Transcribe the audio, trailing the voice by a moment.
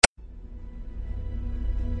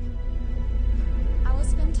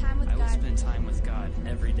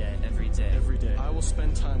every day, every day, every day. I will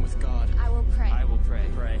spend time with God. I will pray. I will pray.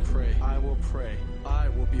 Pray. I will pray. I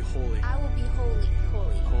will be holy. I will be holy.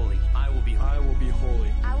 Holy. I will be I will be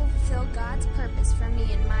holy. I will fulfill God's purpose for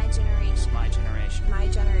me in my generation. my generation. My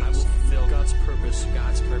generation. I will fulfill God's purpose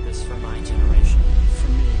God's purpose for my generation.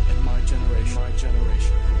 for me and my generation. My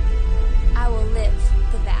generation. I will live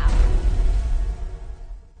the vow.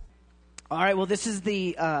 All right, well, this is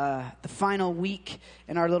the final week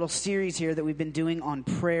in our little series here that we've been doing on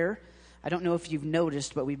prayer. I don't know if you've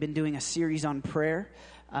noticed, but we've been doing a series on prayer.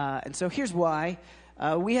 And so here's why.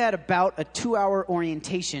 We had about a 2-hour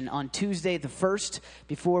orientation on Tuesday the 1st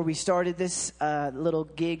before we started this little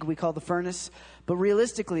gig we call the Furnace. But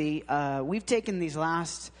realistically, we've taken these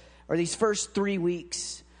first 3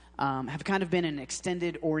 weeks have kind of been an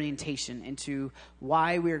extended orientation into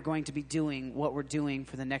why we're going to be doing what we're doing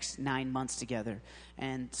for the next 9 months together.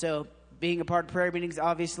 And so being a part of prayer meetings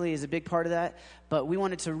obviously is a big part of that, but we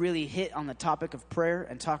wanted to really hit on the topic of prayer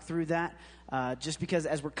and talk through that, just because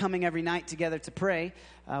as we're coming every night together to pray,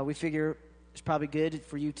 we figure it's probably good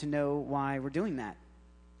for you to know why we're doing that.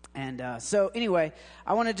 And so anyway,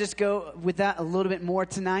 I want to just go with that a little bit more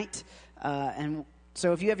tonight, and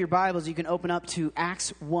so if you have your Bibles, you can open up to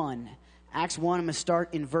Acts 1. Acts 1, I'm going to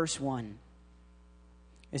start in verse 1.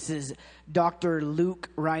 This is Dr. Luke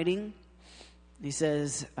writing. He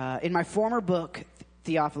says, in my former book,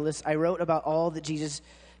 Theophilus, I wrote about all that Jesus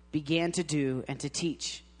began to do and to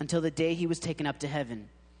teach until the day he was taken up to heaven,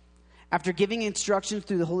 after giving instructions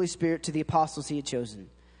through the Holy Spirit to the apostles he had chosen.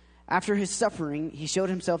 After his suffering, he showed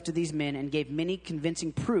himself to these men and gave many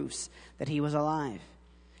convincing proofs that he was alive.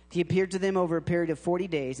 He appeared to them over a period of 40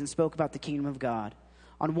 days and spoke about the kingdom of God.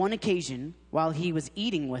 On one occasion, while he was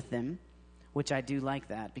eating with them, which I do like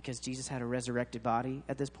that because Jesus had a resurrected body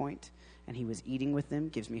at this point, and he was eating with them,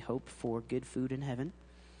 gives me hope for good food in heaven.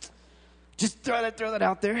 Just throw that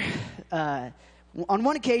out there. On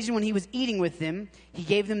one occasion, when he was eating with them, he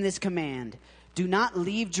gave them this command: do not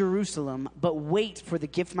leave Jerusalem, but wait for the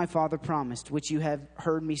gift my Father promised, which you have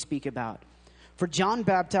heard me speak about. For John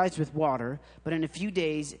baptized with water, but in a few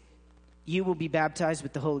days you will be baptized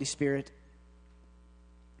with the Holy Spirit.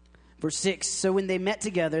 Verse 6, so when they met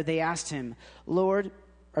together, they asked him, Lord,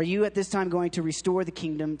 are you at this time going to restore the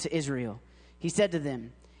kingdom to Israel? He said to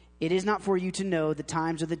them, it is not for you to know the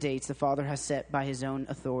times or the dates the Father has set by his own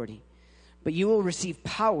authority. But you will receive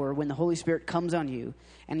power when the Holy Spirit comes on you,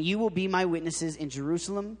 and you will be my witnesses in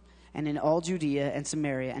Jerusalem and in all Judea and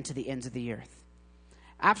Samaria and to the ends of the earth.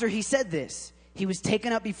 After he said this, he was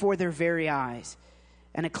taken up before their very eyes,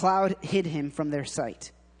 and a cloud hid him from their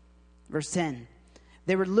sight. Verse 10,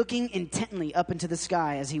 they were looking intently up into the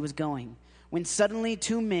sky as he was going, when suddenly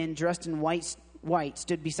 2 men dressed in white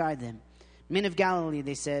stood beside them. Men of Galilee,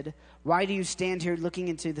 they said, why do you stand here looking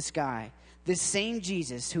into the sky? This same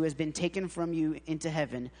Jesus who has been taken from you into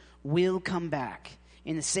heaven will come back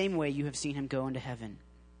in the same way you have seen him go into heaven.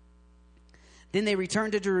 Then they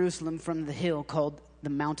returned to Jerusalem from the hill called the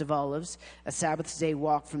Mount of Olives, a Sabbath day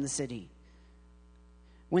walk from the city.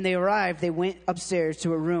 When they arrived, they went upstairs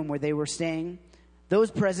to a room where they were staying. Those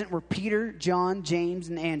present were Peter, John, James,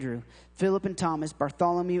 and Andrew, Philip and Thomas,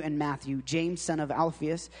 Bartholomew and Matthew, James, son of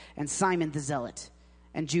Alphaeus, and Simon the Zealot,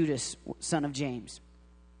 and Judas, son of James.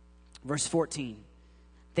 Verse 14,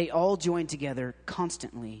 they all joined together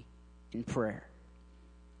constantly in prayer.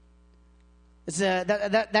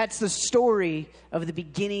 That's the story of the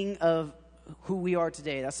beginning of who we are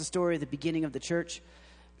today. That's the story of the beginning of the church.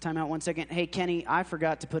 Time out 1 second. Hey, Kenny, I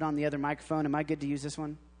forgot to put on the other microphone. Am I good to use this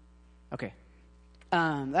one? Okay.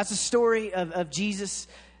 That's the story of Jesus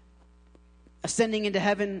ascending into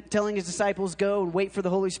heaven, telling his disciples, go and wait for the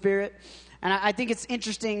Holy Spirit. And I think it's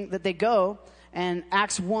interesting that they go, and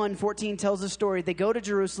Acts 1:14 tells the story. They go to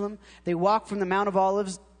Jerusalem. They walk from the Mount of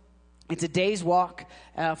Olives. It's a day's walk.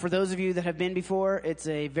 For those of you that have been before, it's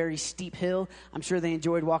a very steep hill. I'm sure they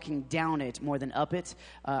enjoyed walking down it more than up it.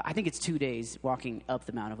 I think it's 2 days walking up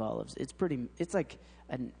the Mount of Olives. It's like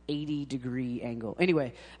an 80-degree angle.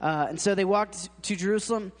 Anyway, and so they walked to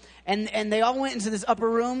Jerusalem, and they all went into this upper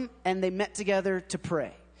room, and they met together to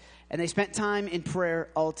pray. And they spent time in prayer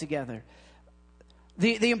all together.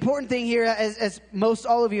 The important thing here, as most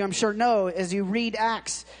all of you I'm sure know, as you read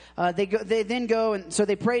Acts, they then go, and so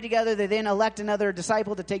they pray together. They then elect another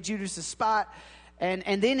disciple to take Judas' spot.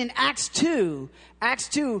 And then in Acts 2,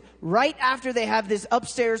 right after they have this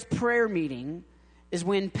upstairs prayer meeting is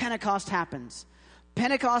when Pentecost happens.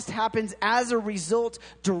 Pentecost happens as a result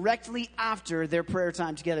directly after their prayer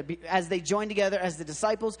time together. As they joined together as the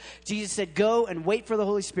disciples, Jesus said, go and wait for the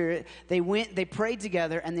Holy Spirit. They went, they prayed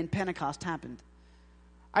together, and then Pentecost happened.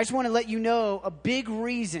 I just want to let you know a big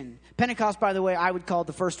reason. Pentecost, by the way, I would call it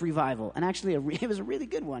the first revival. And actually, it was a really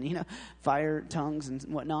good one, you know, fire, tongues, and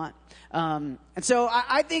whatnot. And so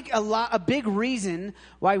I think a big reason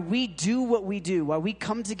why we do what we do, why we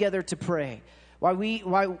come together to pray, why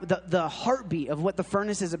the heartbeat of what the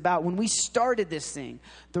furnace is about. When we started this thing,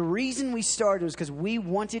 the reason we started was because we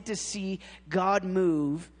wanted to see God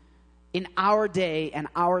move in our day and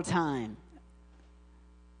our time.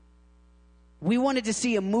 We wanted to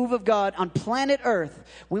see a move of God on planet Earth.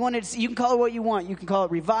 We wanted to see, you can call it what you want. You can call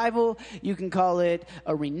it revival. You can call it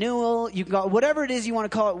a renewal. You can call it whatever it is you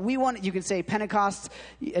want to call it. You can say Pentecost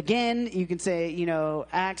again. You can say, you know,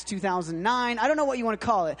 Acts 2009. I don't know what you want to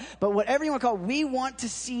call it. But whatever you want to call it, we want to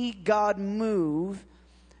see God move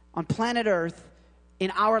on planet Earth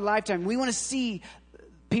in our lifetime. We want to see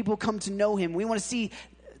people come to know him. We want to see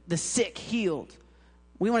the sick healed.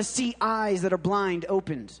 We want to see eyes that are blind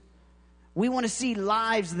opened. We want to see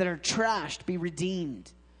lives that are trashed be redeemed.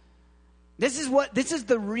 This is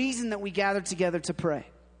the reason that we gather together to pray.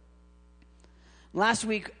 Last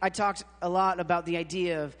week, I talked a lot about the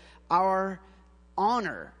idea of our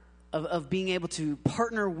honor of being able to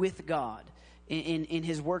partner with God in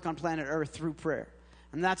his work on planet Earth through prayer.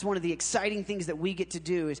 And that's one of the exciting things that we get to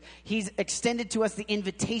do is he's extended to us the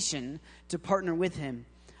invitation to partner with him.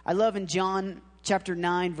 I love in John chapter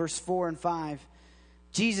 9, verse 4 and 5,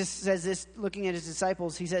 Jesus says this, looking at his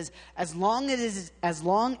disciples. He says, as long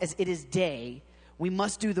as it is day, we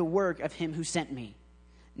must do the work of him who sent me.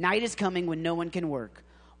 Night is coming when no one can work.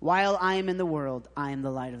 While I am in the world, I am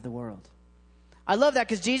the light of the world. I love that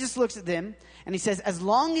because Jesus looks at them and he says, as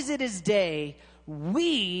long as it is day,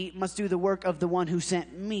 we must do the work of the one who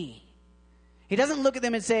sent me. He doesn't look at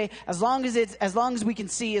them and say, as long as we can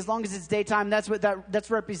see, as long as it's daytime, that's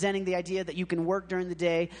representing the idea that you can work during the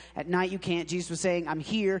day. At night you can't. Jesus was saying, I'm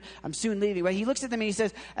here, I'm soon leaving. But he looks at them and he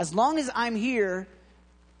says, as long as I'm here,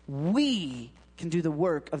 we can do the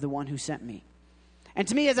work of the one who sent me. And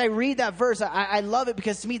to me, as I read that verse, I love it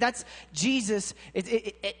because to me, that's Jesus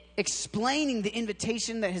explaining the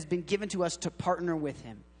invitation that has been given to us to partner with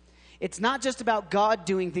him. It's not just about God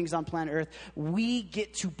doing things on planet Earth. We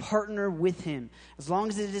get to partner with him. As long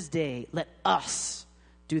as it is day, let us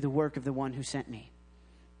do the work of the one who sent me.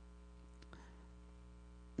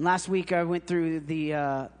 Last week, I went through the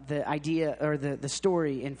idea or the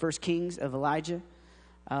story in 1 Kings of Elijah.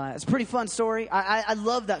 It's a pretty fun story. I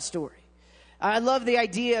love that story. I love the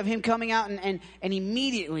idea of him coming out and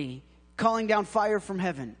immediately calling down fire from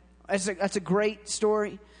heaven. That's a great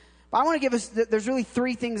story. But I want to give us, there's really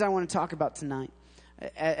three things I want to talk about tonight.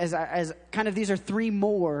 As kind of these are three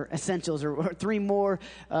more essentials or three more,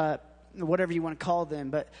 whatever you want to call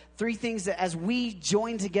them. But three things that as we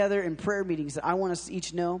join together in prayer meetings that I want us to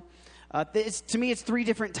each know. To me, it's three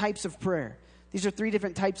different types of prayer. These are three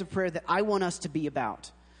different types of prayer that I want us to be about.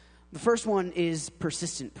 The first one is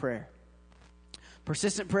persistent prayer.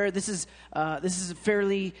 Persistent prayer, this is a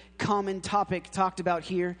fairly common topic talked about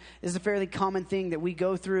here. This is a fairly common thing that we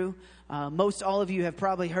go through. Most all of you have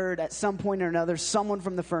probably heard at some point or another someone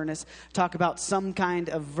from the furnace talk about some kind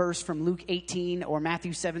of verse from Luke 18 or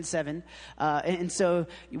Matthew 7:7. And so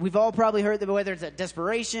we've all probably heard that whether it's at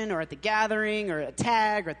desperation or at the gathering or at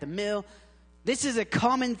tag or at the mill. This is a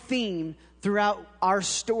common theme throughout our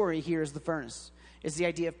story here as the furnace, is the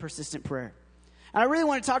idea of persistent prayer. And I really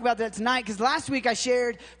want to talk about that tonight because last week I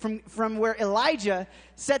shared from where Elijah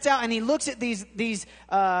sets out and he looks at these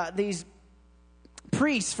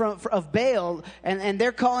priests of Baal and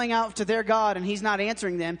they're calling out to their God and he's not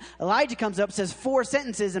answering them. Elijah comes up, says 4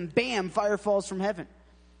 sentences, and bam, fire falls from heaven.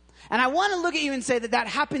 And I want to look at you and say that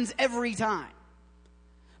happens every time.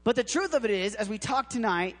 But the truth of it is, as we talk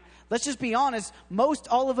tonight, let's just be honest, most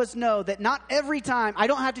all of us know that not every time, I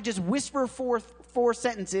don't have to just whisper forth 4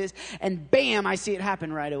 sentences and bam, I see it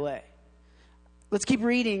happen right away. Let's keep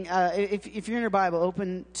reading. If you're in your Bible,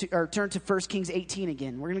 turn to 1 Kings 18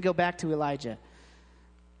 again. We're going to go back to Elijah.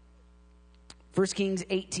 1 Kings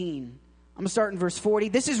 18. I'm going to start in verse 40.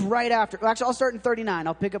 This is right after. Actually, I'll start in 39.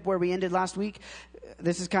 I'll pick up where we ended last week.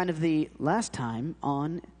 This is kind of the last time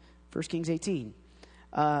on 1 Kings 18.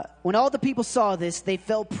 When all the people saw this, they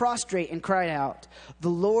fell prostrate and cried out, "The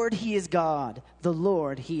Lord, He is God. The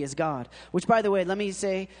Lord, He is God." Which, by the way, let me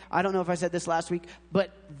say, I don't know if I said this last week,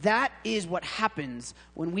 but that is what happens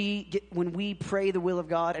when we pray the will of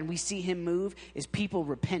God and we see Him move, is people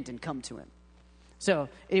repent and come to Him. So,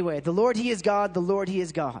 anyway, the Lord, He is God. The Lord, He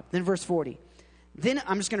is God. Then verse 40. Then,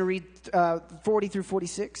 I'm just going to read 40 through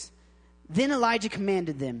 46. Then Elijah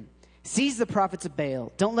commanded them, "Seize the prophets of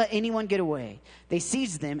Baal. Don't let anyone get away." They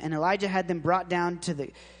seized them, and Elijah had them brought down to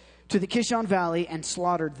the Kishon Valley and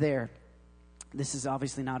slaughtered there. This is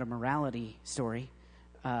obviously not a morality story.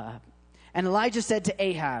 And Elijah said to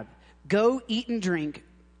Ahab, "Go eat and drink,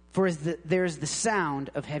 for there's the sound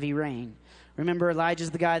of heavy rain." Remember,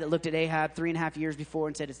 Elijah's the guy that looked at Ahab 3.5 years before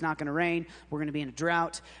and said, "It's not going to rain. We're going to be in a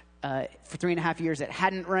drought." For 3.5 years, it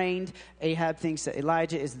hadn't rained. Ahab thinks that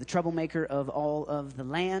Elijah is the troublemaker of all of the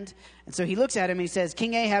land. And so he looks at him and he says,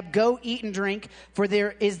 "King Ahab, go eat and drink, for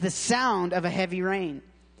there is the sound of a heavy rain."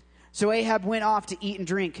 So Ahab went off to eat and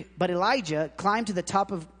drink. But Elijah climbed to the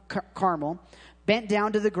top of Carmel, bent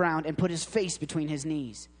down to the ground, and put his face between his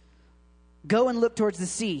knees. "Go and look towards the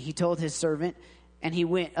sea," he told his servant, and he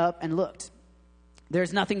went up and looked.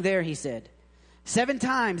 "There's nothing there," he said. 7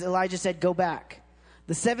 times Elijah said, "Go back."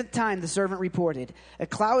 The 7th time the servant reported, "A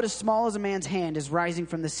cloud as small as a man's hand is rising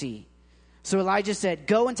from the sea." So Elijah said,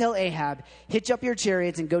 "Go and tell Ahab, hitch up your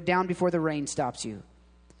chariots and go down before the rain stops you."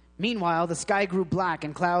 Meanwhile, the sky grew black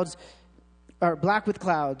with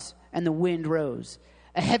clouds, and the wind rose.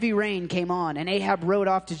 A heavy rain came on, and Ahab rode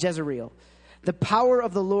off to Jezreel. The power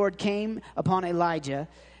of the Lord came upon Elijah,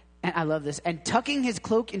 and I love this, and tucking his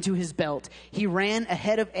cloak into his belt, he ran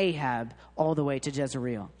ahead of Ahab all the way to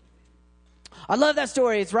Jezreel. I love that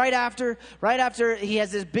story. It's right after he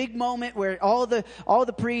has this big moment where all the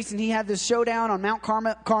priests and he have this showdown on Mount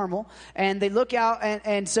Carmel, and they look out,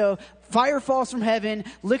 and so fire falls from heaven,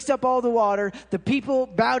 licks up all the water. The people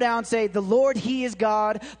bow down, say, "The Lord, He is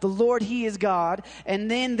God. The Lord, He is God."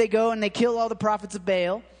 And then they go and they kill all the prophets of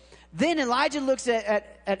Baal. Then Elijah looks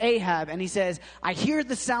at Ahab and he says, "I hear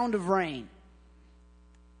the sound of rain."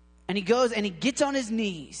 And he goes and he gets on his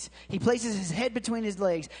knees. He places his head between his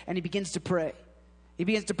legs and he begins to pray. He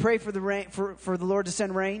begins to pray for the rain, for the Lord to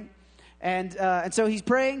send rain. And so he's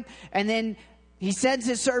praying, and then he sends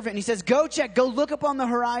his servant and he says, "Go look up on the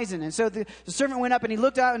horizon." And so the servant went up and he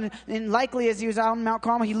looked out, and likely as he was out on Mount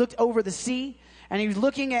Carmel, he looked over the sea, and he was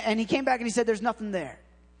looking and he came back and he said, "There's nothing there."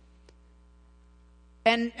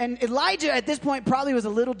 And Elijah at this point probably was a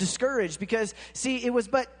little discouraged because, see, it was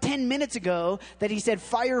but 10 minutes ago that he said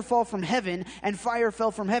fire fall from heaven, and fire fell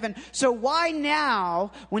from heaven. So why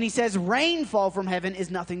now, when he says rain fall from heaven, is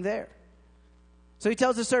nothing there? So he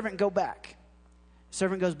tells the servant, "Go back."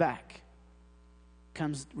 Servant goes back.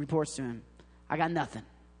 Reports to him, "I got nothing."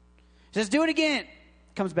 Says, "Do it again."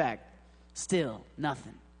 Comes back. Still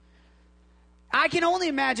nothing. I can only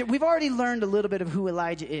imagine, we've already learned a little bit of who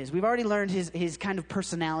Elijah is. We've already learned his kind of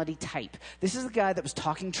personality type. This is the guy that was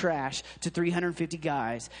talking trash to 350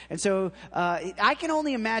 guys. And so I can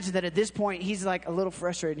only imagine that at this point, he's like a little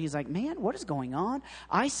frustrated. He's like, "Man, what is going on?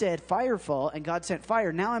 I said fire fall, and God sent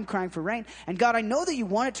fire. Now I'm crying for rain. And God, I know that you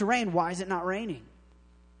want it to rain. Why is it not raining?"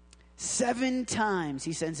 7 times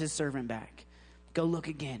he sends his servant back. "Go look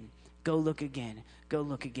again. Go look again. Go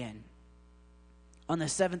look again." On the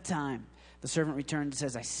 7th time, the servant returned and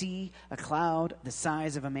says, "I see a cloud the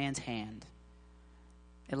size of a man's hand."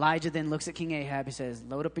 Elijah then looks at King Ahab. He says,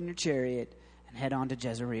 "Load up in your chariot and head on to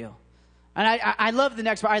Jezreel." And I love the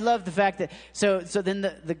next part. I love the fact that, so then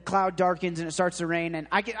the cloud darkens and it starts to rain. And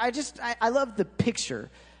I love the picture.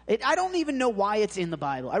 I don't even know why it's in the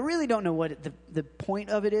Bible. I really don't know what the point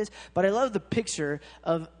of it is. But I love the picture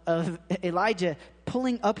of Elijah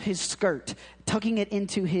pulling up his skirt, tucking it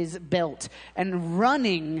into his belt, and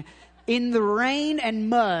running in the rain and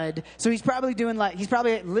mud. So he's probably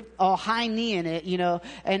all high knee in it,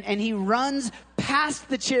 and he runs past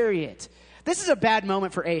the chariot. This is a bad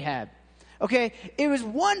moment for Ahab. Okay, it was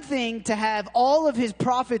one thing to have all of his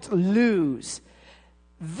prophets lose.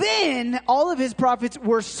 Then all of his prophets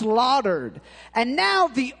were slaughtered. And now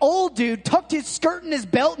the old dude tucked his skirt in his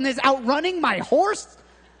belt and is outrunning my horse.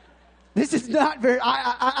 This is not very,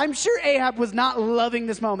 I'm sure Ahab was not loving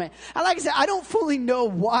this moment. And like I said, I don't fully know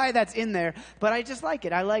why that's in there, but I just like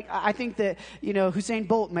it. I think that, Usain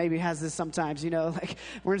Bolt maybe has this sometimes, like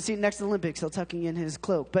we're going to see it next to the Olympics, he'll tucking in his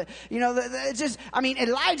cloak. But,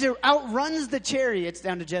 Elijah outruns the chariots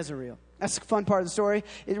down to Jezreel. That's a fun part of the story.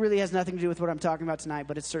 It really has nothing to do with what I'm talking about tonight,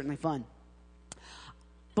 but it's certainly fun.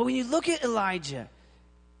 But when you look at Elijah,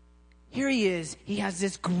 here he is. He has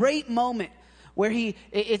this great moment where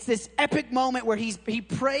it's this epic moment where he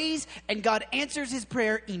prays and God answers his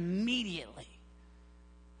prayer immediately.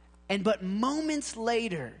 But moments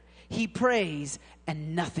later, he prays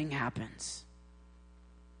and nothing happens.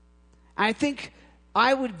 I think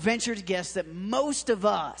I would venture to guess that most of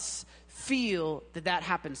us feel that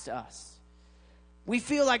happens to us. We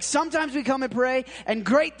feel like sometimes we come and pray and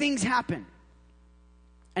great things happen.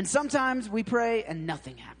 And sometimes we pray and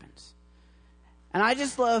nothing happens. And I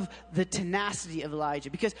just love the tenacity of Elijah,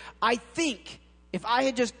 because I think if I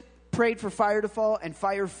had just prayed for fire to fall and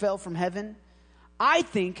fire fell from heaven, I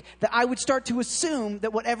think that I would start to assume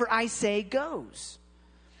that whatever I say goes.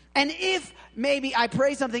 And if maybe I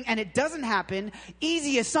pray something and it doesn't happen,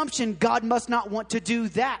 easy assumption, God must not want to do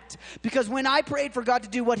that. Because when I prayed for God to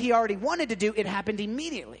do what he already wanted to do, it happened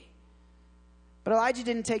immediately. But Elijah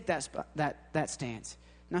didn't take that stance.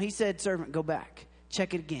 No, he said, servant, go back.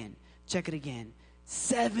 Check it again. Check it again.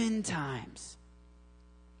 7 times.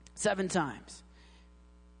 7 times.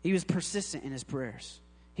 He was persistent in his prayers.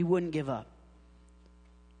 He wouldn't give up.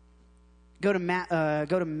 Go to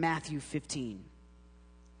Matthew 15.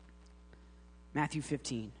 Matthew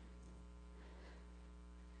 15.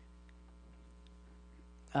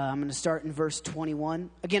 I'm going to start in verse 21.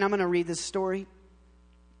 Again, I'm going to read this story.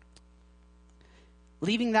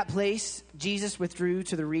 Leaving that place, Jesus withdrew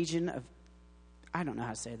to the region of, I don't know how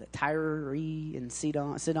to say that, Tyre and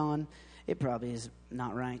Sidon. It probably is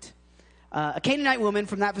not right. A Canaanite woman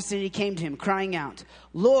from that vicinity came to him, crying out,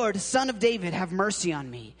 Lord, Son of David, have mercy on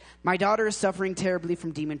me. My daughter is suffering terribly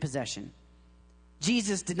from demon possession.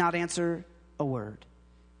 Jesus did not answer a word.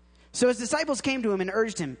 So his disciples came to him and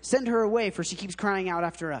urged him, send her away, for she keeps crying out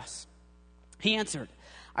after us. He answered,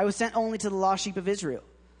 I was sent only to the lost sheep of Israel.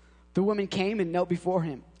 The woman came and knelt before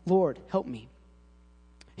him. Lord, help me.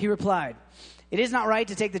 He replied, it is not right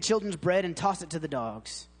to take the children's bread and toss it to the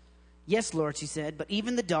dogs. Yes, Lord, she said, but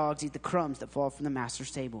even the dogs eat the crumbs that fall from the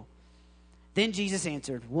master's table. Then Jesus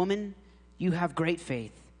answered, woman, you have great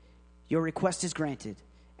faith. Your request is granted.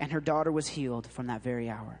 And her daughter was healed from that very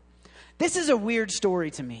hour. This is a weird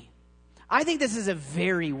story to me. I think this is a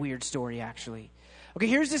very weird story, actually. Okay,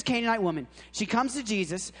 here's this Canaanite woman. She comes to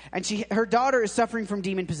Jesus, and her daughter is suffering from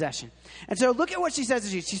demon possession. And so look at what she says to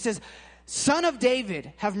Jesus. She says, Son of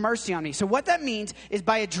David, have mercy on me. So what that means is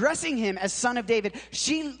by addressing him as Son of David,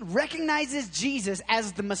 she recognizes Jesus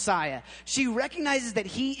as the Messiah. She recognizes that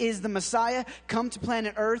he is the Messiah come to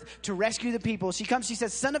planet Earth to rescue the people. She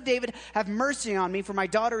says, Son of David, have mercy on me, for my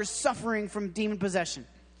daughter is suffering from demon possession.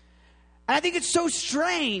 And I think it's so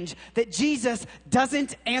strange that Jesus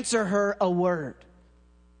doesn't answer her a word.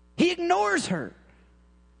 He ignores her.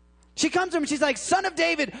 She comes to him and she's like, Son of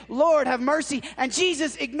David, Lord, have mercy. And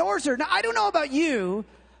Jesus ignores her. Now, I don't know about you,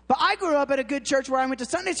 but I grew up at a good church where I went to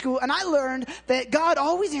Sunday school, and I learned that God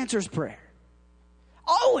always answers prayer.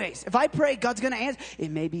 Always. If I pray, God's going to answer.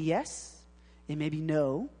 It may be yes. It may be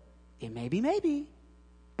no. It may be maybe.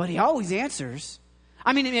 But he always answers.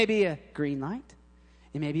 I mean, it may be a green light.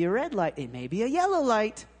 It may be a red light. It may be a yellow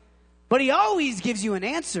light. But he always gives you an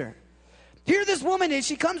answer. Here this woman is.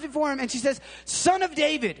 She comes before him and she says, Son of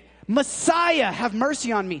David, Messiah, have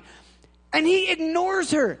mercy on me. And he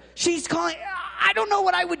ignores her. She's calling, I don't know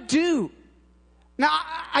what I would do. Now,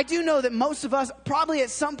 I do know that most of us probably at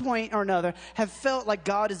some point or another have felt like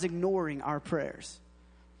God is ignoring our prayers.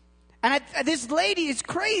 And this lady is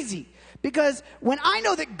crazy. Because when I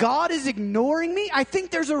know that God is ignoring me, I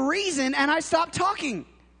think there's a reason, and I stop talking.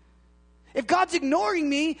 If God's ignoring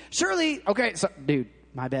me, surely, okay, so, dude,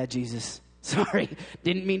 my bad, Jesus. Sorry,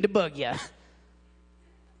 didn't mean to bug you.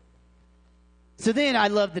 So then I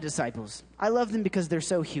love the disciples. I love them because they're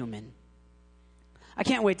so human. I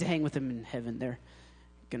can't wait to hang with them in heaven. They're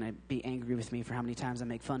going to be angry with me for how many times I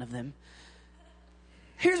make fun of them.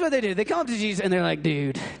 Here's what they do. They come up to Jesus, and they're like,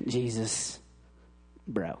 dude, Jesus,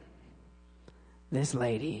 bro. This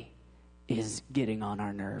lady is getting on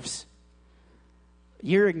our nerves.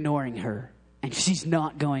 You're ignoring her, and she's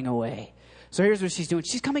not going away. So here's what she's doing.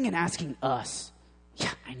 She's coming and asking us.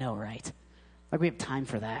 Yeah, I know, right? Like we have time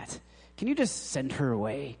for that. Can you just send her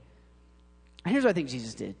away? And here's what I think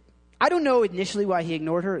Jesus did. I don't know initially why he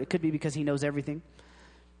ignored her. It could be because he knows everything.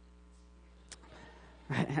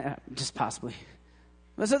 Just possibly.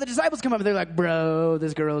 So the disciples come up and they're like, bro,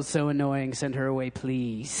 this girl is so annoying. Send her away,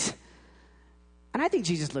 please. And I think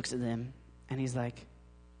Jesus looks at them and he's like,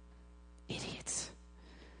 idiots.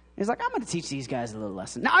 He's like, I'm going to teach these guys a little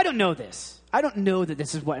lesson. Now, I don't know this. I don't know that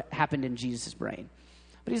this is what happened in Jesus' brain.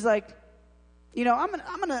 But he's like, you know, I'm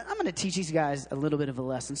going to teach these guys a little bit of a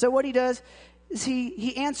lesson. So what he does is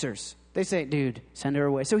he answers. They say, dude, send her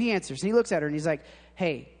away. So he answers and he looks at her and he's like,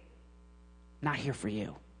 hey, not here for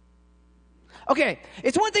you. Okay,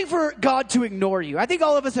 it's one thing for God to ignore you. I think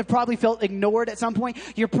all of us have probably felt ignored at some point.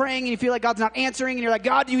 You're praying and you feel like God's not answering and you're like,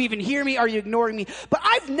 God, do you even hear me? Are you ignoring me? But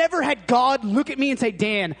I've never had God look at me and say,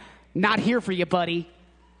 Dan, not here for you, buddy.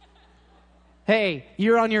 Hey,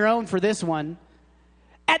 you're on your own for this one.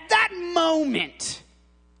 At that moment,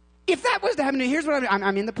 if that was to happen to me, here's what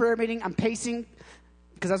I'm in the prayer meeting. I'm pacing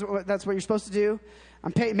because that's what you're supposed to do.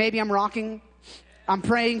 Maybe I'm rocking. I'm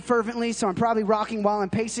praying fervently, so I'm probably rocking while I'm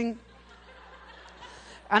pacing.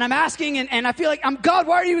 And I'm asking, and I feel like, God,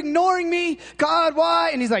 why are you ignoring me? God,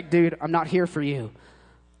 why? And he's like, dude, I'm not here for you.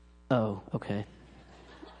 Oh, okay.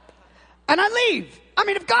 And I leave. I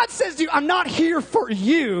mean, if God says to you, I'm not here for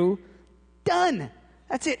you, done.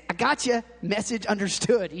 That's it. I got you. Message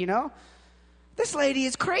understood, you know? This lady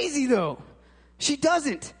is crazy, though. She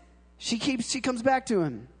doesn't. She comes back to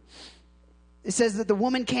him. It says that the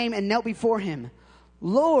woman came and knelt before him.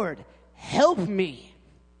 Lord, help me.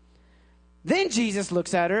 Then Jesus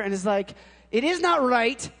looks at her and is like, it is not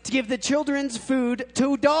right to give the children's food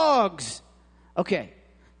to dogs. Okay.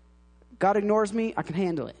 God ignores me. I can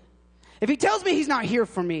handle it. If he tells me he's not here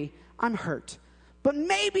for me, I'm hurt. But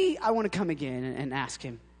maybe I want to come again and ask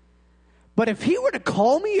him. But if he were to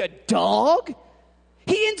call me a dog,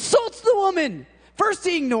 he insults the woman. First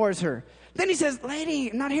he ignores her. Then he says, lady,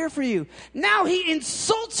 I'm not here for you. Now he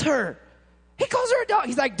insults her. He calls her a dog.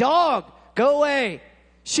 He's like, dog, go away.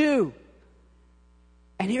 Shoo.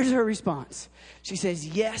 And here's her response. She says,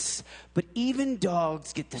 yes, but even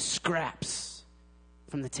dogs get the scraps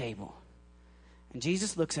from the table. And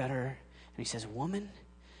Jesus looks at her and he says, woman,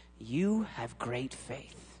 you have great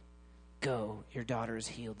faith. Go, your daughter is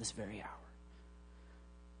healed this very hour.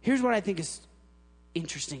 Here's what I think is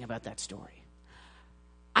interesting about that story.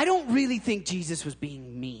 I don't really think Jesus was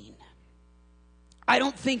being mean. I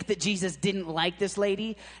don't think that Jesus didn't like this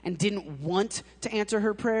lady and didn't want to answer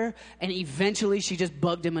her prayer, and eventually she just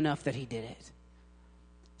bugged him enough that he did it.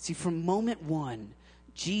 See, from moment one,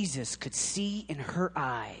 Jesus could see in her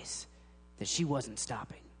eyes that she wasn't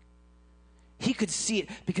stopping. He could see it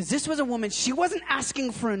because this was a woman, she wasn't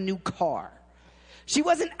asking for a new car. She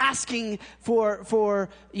wasn't asking for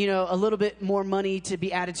a little bit more money to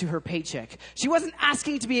be added to her paycheck. She wasn't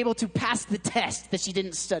asking to be able to pass the test that she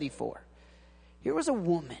didn't study for. Here was a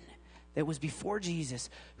woman that was before Jesus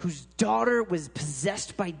whose daughter was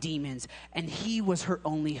possessed by demons, and he was her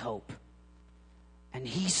only hope. And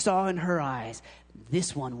he saw in her eyes,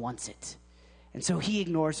 this one wants it. And so he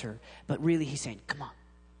ignores her, but really he's saying, come on,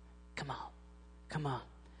 come on, come on.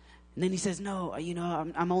 And then he says, no,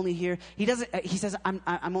 I'm only here. He says,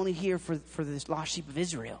 I'm only here for this lost sheep of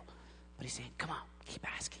Israel. But he's saying, come on, keep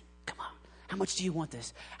asking. Come on. How much do you want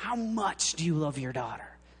this? How much do you love your daughter?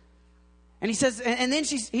 And he says, and then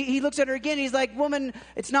he looks at her again. He's like, woman,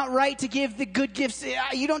 it's not right to give the good gifts.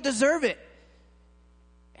 You don't deserve it.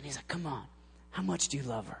 And he's like, come on. How much do you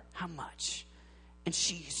love her? How much? And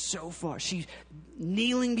she's so far. She's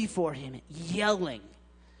kneeling before him, yelling.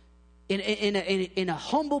 In a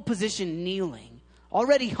humble position, kneeling,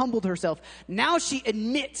 already humbled herself. Now she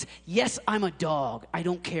admits, yes, I'm a dog. I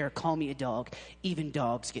don't care. Call me a dog. Even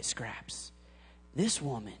dogs get scraps. This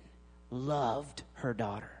woman loved her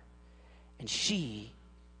daughter, and she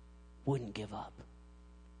wouldn't give up.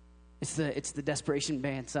 It's the Desperation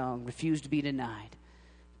Band song, Refused to be Denied.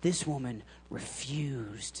 This woman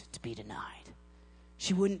refused to be denied.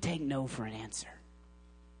 She wouldn't take no for an answer.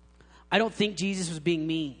 I don't think Jesus was being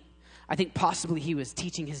mean. I think possibly he was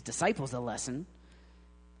teaching his disciples a lesson.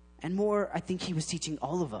 And more, I think he was teaching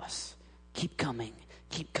all of us. Keep coming,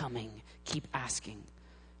 keep asking.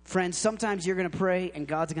 Friends, sometimes you're going to pray and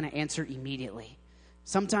God's going to answer immediately.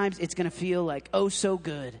 Sometimes it's going to feel like, oh, so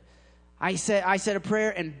good. I said a prayer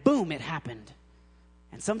and boom, it happened.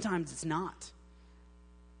 And sometimes it's not.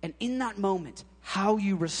 And in that moment, how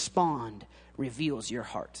you respond reveals your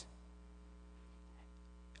heart.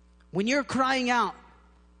 When you're crying out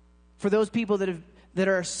for those people that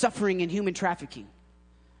are suffering in human trafficking,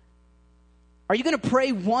 are you going to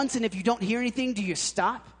pray once, and if you don't hear anything, do you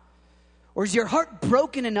stop? Or is your heart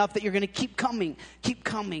broken enough that you're going to keep coming,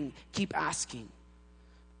 keep asking?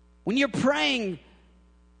 When you're praying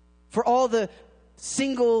for all the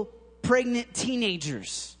single pregnant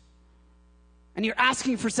teenagers and you're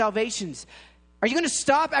asking for salvations, are you going to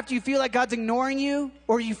stop after you feel like God's ignoring you,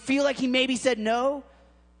 or you feel like he maybe said no?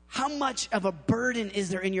 How much of a burden is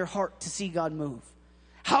there in your heart to see God move?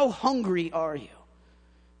 How hungry are you?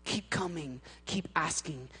 Keep coming, keep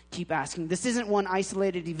asking. This isn't one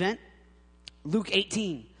isolated event. Luke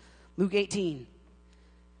 18,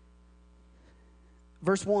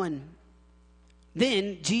 verse 1.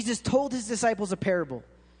 Then Jesus told his disciples a parable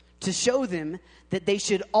to show them that they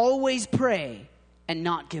should always pray and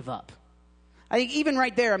not give up. I think even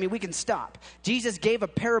right there, we can stop. Jesus gave a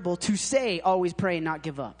parable to say, always pray and not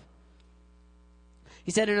give up.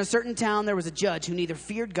 He said, in a certain town, there was a judge who neither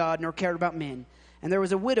feared God nor cared about men. And there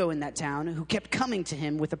was a widow in that town who kept coming to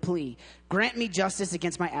him with a plea, grant me justice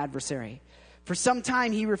against my adversary. For some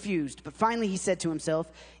time he refused, but finally he said to himself,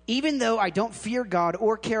 even though I don't fear God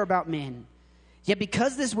or care about men, yet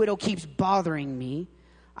because this widow keeps bothering me,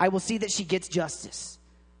 I will see that she gets justice,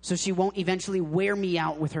 so she won't eventually wear me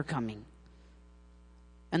out with her coming."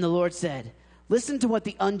 And the Lord said, "Listen to what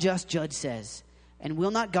the unjust judge says. And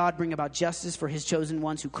will not God bring about justice for his chosen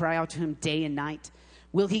ones who cry out to him day and night?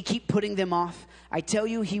 Will he keep putting them off? I tell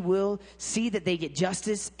you, he will see that they get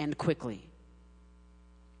justice, and quickly."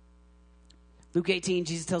 Luke 18,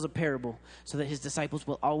 Jesus tells a parable so that his disciples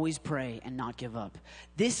will always pray and not give up.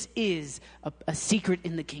 This is a secret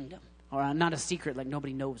in the kingdom. Or not a secret like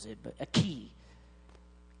nobody knows it, but a key.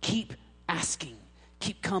 Keep asking.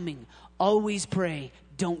 Keep coming. Always pray.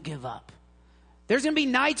 Don't give up. There's going to be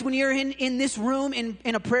nights when you're in this room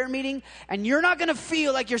in a prayer meeting, and you're not going to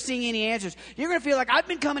feel like you're seeing any answers. You're going to feel like, I've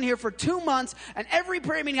been coming here for 2 months, and every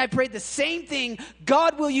prayer meeting I prayed the same thing.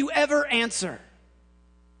 God, will you ever answer?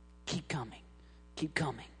 Keep coming. Keep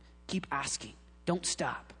coming. Keep asking. Don't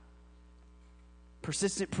stop.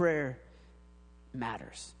 Persistent prayer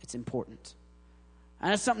matters. It's important.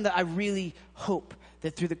 And that's something that I really hope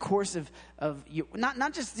that through the course of your,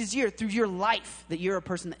 not just this year, through your life, that you're a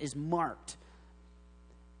person that is marked.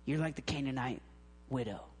 You're like the Canaanite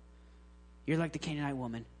widow. You're like the Canaanite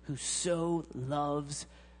woman who so loves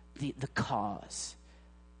the cause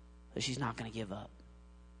that she's not going to give up.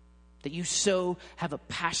 That you so have a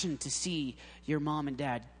passion to see your mom and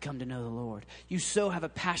dad come to know the Lord. You so have a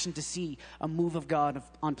passion to see a move of God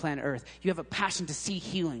on planet Earth. You have a passion to see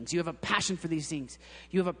healings. You have a passion for these things.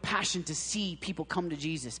 You have a passion to see people come to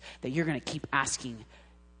Jesus, that you're going to keep asking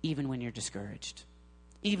even when you're discouraged.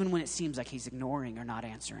 Even when it seems like he's ignoring or not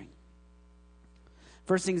answering.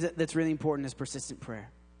 First thing that's really important is persistent prayer.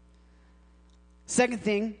 Second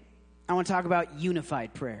thing, I want to talk about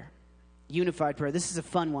unified prayer. Unified prayer. This is a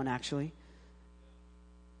fun one, actually.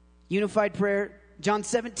 Unified prayer. John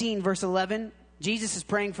 17, verse 11. Jesus is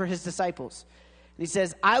praying for his disciples. And he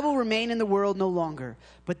says, "I will remain in the world no longer,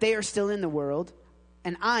 but they are still in the world,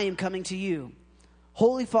 and I am coming to you.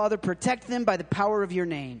 Holy Father, protect them by the power of your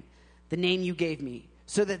name, the name you gave me,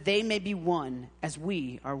 so that they may be one as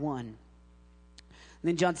we are one." And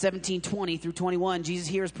then John 17, 20 through 21, Jesus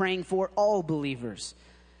here is praying for all believers.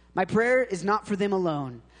 "My prayer is not for them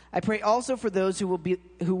alone. I pray also for those who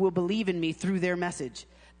will believe in me through their message,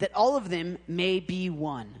 that all of them may be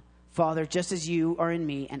one. Father, just as you are in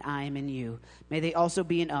me and I am in you, may they also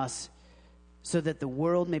be in us, so that the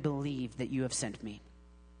world may believe that you have sent me."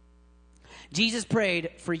 Jesus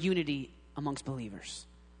prayed for unity amongst believers.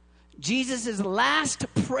 Jesus' last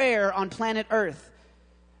prayer on planet Earth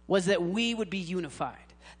was that we would be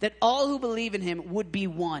unified, that all who believe in him would be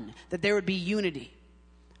one, that there would be unity.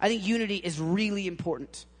 I think unity is really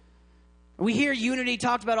important. We hear unity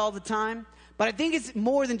talked about all the time, but I think it's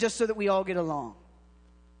more than just so that we all get along.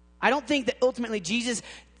 I don't think that ultimately Jesus,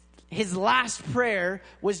 his last prayer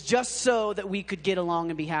was just so that we could get along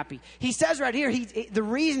and be happy. He says right here, the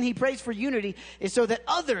reason he prays for unity is so that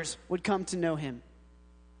others would come to know him.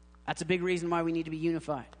 That's a big reason why we need to be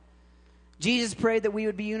unified. Jesus prayed that we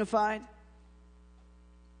would be unified.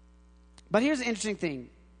 But here's the interesting thing.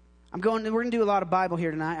 We're going to do a lot of Bible here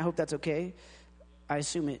tonight. I hope that's okay. I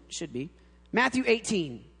assume it should be. Matthew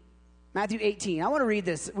 18. Matthew 18. I want to read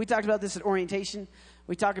this. We talked about this at orientation.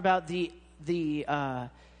 We talked about the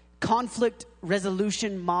conflict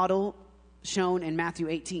resolution model shown in Matthew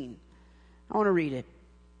 18. I want to read it.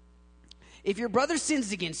 "If your brother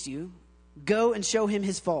sins against you, go and show him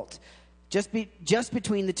his fault, just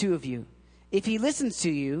between the two of you. If he listens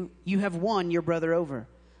to you, you have won your brother over.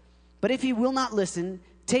 But if he will not listen,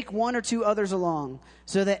 take 1 or 2 others along,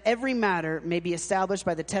 so that every matter may be established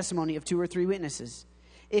by the testimony of 2 or 3 witnesses.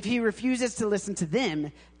 If he refuses to listen to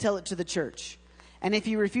them, tell it to the church. And if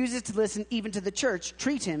he refuses to listen even to the church,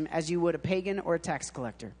 treat him as you would a pagan or a tax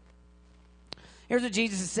collector." Here's what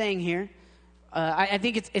Jesus is saying here. I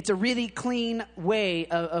think it's a really clean way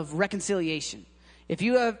of reconciliation. If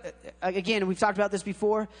you have, again, we've talked about this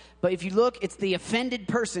before, but if you look, it's the offended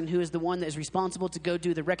person who is the one that is responsible to go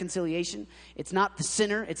do the reconciliation. It's not the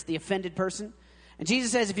sinner, it's the offended person. And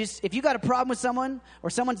Jesus says, if you got a problem with someone, or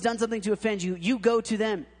someone's done something to offend you, you go to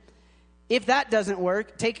them. If that doesn't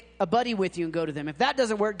work, take a buddy with you and go to them. If that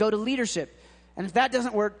doesn't work, go to leadership. And if that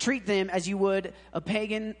doesn't work, treat them as you would a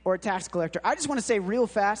pagan or a tax collector. I just want to say real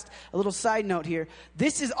fast, a little side note here.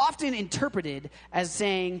 This is often interpreted as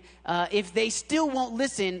saying, if they still won't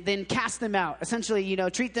listen, then cast them out. Essentially,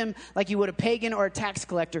 treat them like you would a pagan or a tax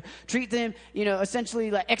collector. Treat them,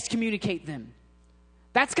 essentially like excommunicate them.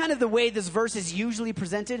 That's kind of the way this verse is usually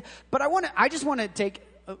presented. But I just want to take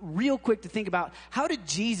real quick to think about, how did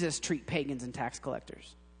Jesus treat pagans and tax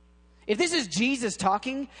collectors? If this is Jesus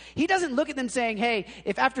talking, he doesn't look at them saying, hey,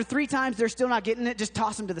 if after 3 times they're still not getting it, just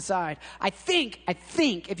toss them to the side. I think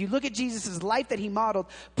if you look at Jesus' life that he modeled,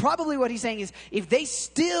 probably what he's saying is, if they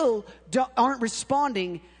still aren't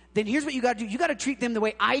responding, then here's what you got to do. You got to treat them the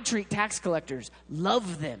way I treat tax collectors.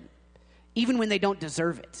 Love them, even when they don't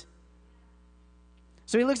deserve it.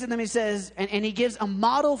 So he looks at them and he says, and he gives a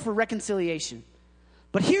model for reconciliation.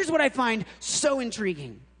 But here's what I find so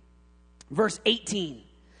intriguing. Verse 18.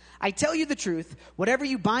 I tell you the truth, whatever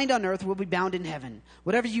you bind on earth will be bound in heaven.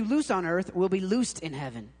 Whatever you loose on earth will be loosed in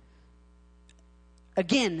heaven.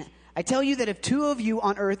 Again, I tell you that if 2 of you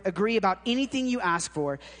on earth agree about anything you ask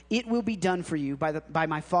for, it will be done for you by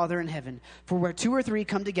my Father in heaven. For where 2 or 3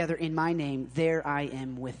 come together in my name, there I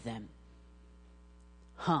am with them.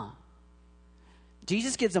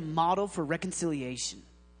 Jesus gives a model for reconciliation.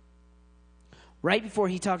 Right before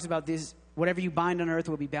he talks about this, whatever you bind on earth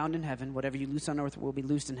will be bound in heaven. Whatever you loose on earth will be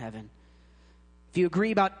loosed in heaven. If you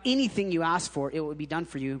agree about anything you ask for, it will be done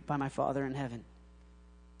for you by my Father in heaven.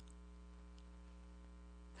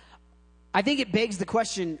 I think it begs the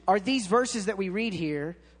question, are these verses that we read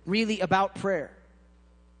here really about prayer?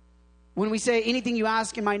 When we say anything you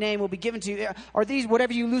ask in my name will be given to you, are these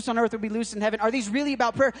whatever you loose on earth will be loosed in heaven? Are these really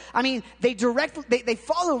about prayer? I mean, they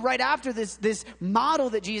follow right after this model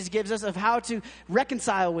that Jesus gives us of how to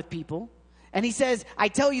reconcile with people. And he says, I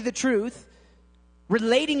tell you the truth,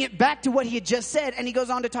 relating it back to what he had just said, and he goes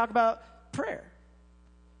on to talk about prayer.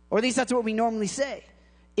 Or at least that's what we normally say.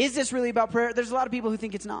 Is this really about prayer? There's a lot of people who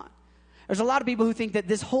think it's not. There's a lot of people who think that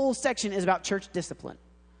this whole section is about church discipline.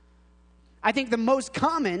 I think the most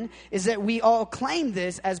common is that we all claim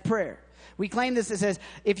this as prayer. We claim this. It says,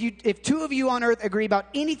 if 2 of you on earth agree about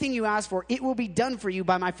anything you ask for, it will be done for you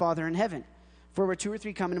by my Father in heaven. For where 2 or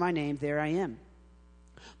 3 come in my name, there I am.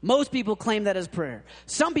 Most people claim that as prayer.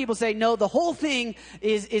 Some people say, no, the whole thing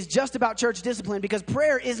is just about church discipline because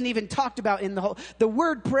prayer isn't even talked about in the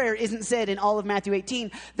word prayer isn't said in all of Matthew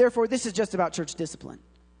 18. Therefore, this is just about church discipline.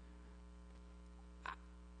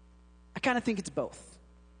 I kind of think it's both.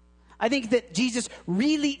 I think that Jesus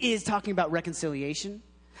really is talking about reconciliation,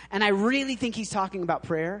 and I really think he's talking about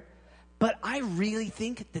prayer, but I really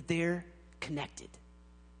think that they're connected.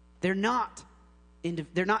 They're not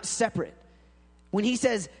separate. When he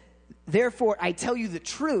says, therefore, I tell you the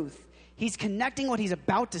truth, he's connecting what he's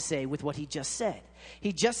about to say with what he just said.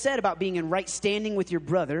 He just said about being in right standing with your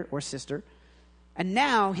brother or sister, and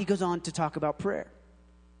now he goes on to talk about prayer.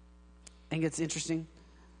 I think it's interesting.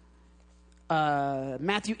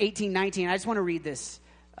 Matthew 18:19. I just want to read this.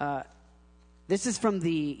 This is from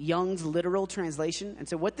the Young's literal translation. And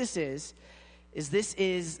so what this is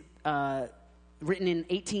written in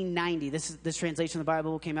 1890. This translation of the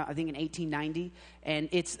Bible came out, I think, in 1890. And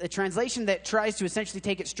it's a translation that tries to essentially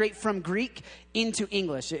take it straight from Greek into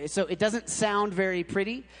English. So it doesn't sound very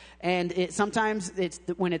pretty. And sometimes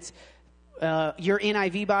when it's your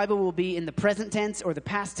NIV Bible will be in the present tense or the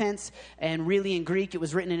past tense, and really in Greek it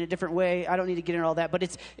was written in a different way. I don't need to get into all that, but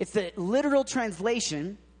it's the literal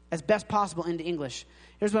translation as best possible into English.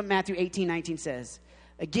 Here's what Matthew 18:19 says.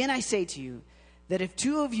 Again, I say to you that if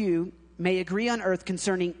 2 of you may agree on earth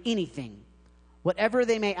concerning anything, whatever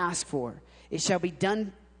they may ask for, it shall be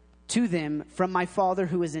done to them from my Father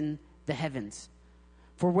who is in the heavens.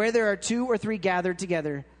 For where there are 2 or 3 gathered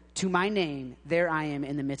together to my name, there I am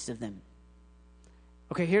in the midst of them.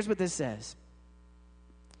 Okay, here's what this says.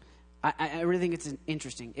 I really think it's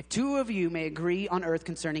interesting. If 2 of you may agree on earth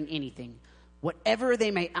concerning anything, whatever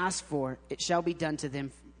they may ask for, it shall be done to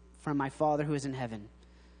them from my Father who is in heaven.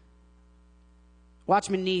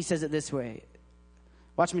 Watchman Nee says it this way.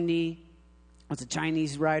 Watchman Nee was a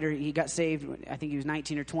Chinese writer. He got saved, I think he was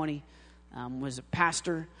 19 or 20, was a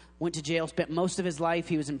pastor, went to jail, spent most of his life.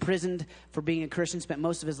 He was imprisoned for being a Christian, spent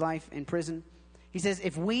most of his life in prison. He says,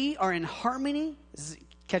 if we are in harmony,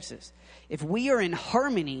 catch this, if we are in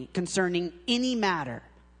harmony concerning any matter,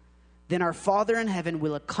 then our Father in heaven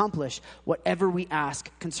will accomplish whatever we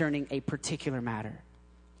ask concerning a particular matter.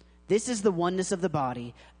 This is the oneness of the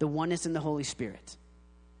body, the oneness in the Holy Spirit.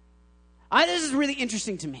 This is really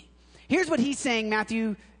interesting to me. Here's what he's saying,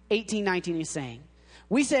 Matthew 18:19 is saying.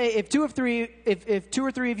 We say if 2 or 3 of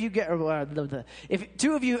you if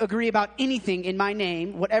 2 of you agree about anything in my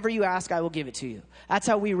name, whatever you ask, I will give it to you. That's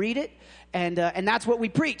how we read it, and that's what we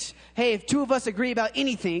preach. Hey, if 2 of us agree about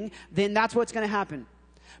anything, then that's what's going to happen.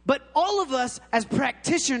 But all of us as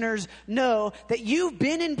practitioners know that you've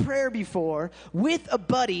been in prayer before with a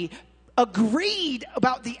buddy, agreed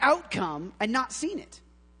about the outcome, and not seen it.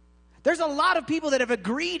 There's a lot of people that have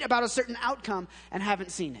agreed about a certain outcome and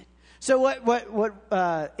haven't seen it. So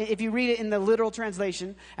if you read it in the literal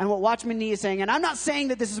translation and what Watchman Nee is saying, and I'm not saying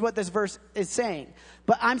that this is what this verse is saying,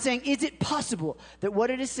 but I'm saying, is it possible that what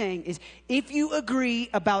it is saying is, if you agree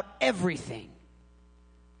about everything,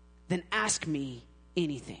 then ask me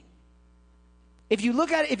anything. If you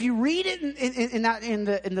look at it, if you read it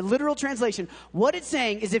in the literal translation, what it's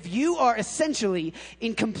saying is, if you are essentially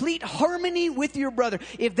in complete harmony with your brother,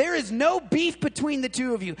 if there is no beef between the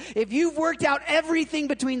two of you, if you've worked out everything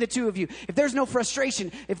between the two of you, if there's no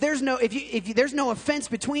frustration, if there's no offense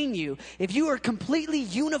between you, if you are completely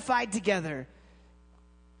unified together,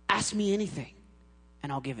 ask me anything,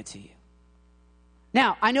 and I'll give it to you.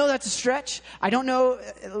 Now, I know that's a stretch. I don't know.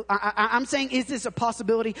 I'm saying, is this a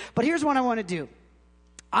possibility? But here's what I want to do.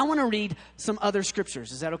 I want to read some other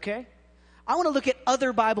scriptures. Is that okay? I want to look at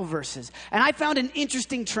other Bible verses. And I found an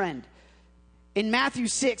interesting trend. In Matthew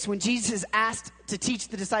 6, when Jesus is asked to teach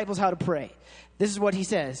the disciples how to pray, this is what he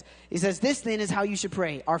says. He says, "This then is how you should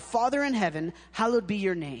pray. Our Father in heaven, hallowed be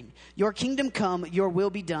your name. Your kingdom come, your will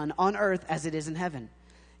be done on earth as it is in heaven.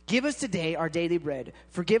 Give us today our daily bread.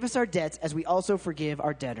 Forgive us our debts as we also forgive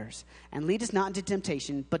our debtors. And lead us not into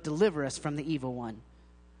temptation, but deliver us from the evil one."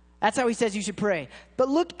 That's how he says you should pray. But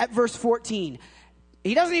look at verse 14.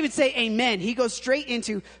 He doesn't even say amen. He goes straight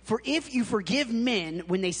into, "For if you forgive men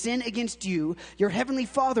when they sin against you, your heavenly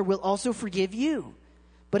Father will also forgive you.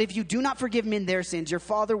 But if you do not forgive men their sins, your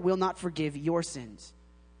Father will not forgive your sins."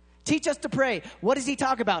 Teach us to pray. What does he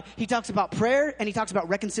talk about? He talks about prayer, and he talks about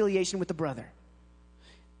reconciliation with the brother.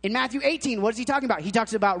 In Matthew 18, what is he talking about? He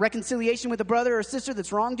talks about reconciliation with a brother or sister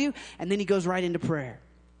that's wronged you, and then he goes right into prayer.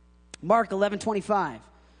 Mark 11:25.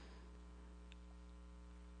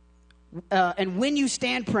 "And when you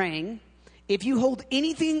stand praying, if you hold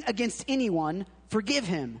anything against anyone, forgive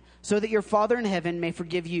him, so that your Father in heaven may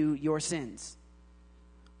forgive you your sins."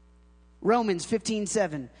 Romans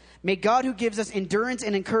 15:7. "May God, who gives us endurance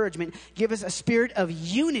and encouragement, give us a spirit of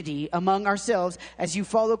unity among ourselves as you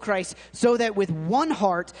follow Christ, so that with one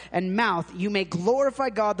heart and mouth you may glorify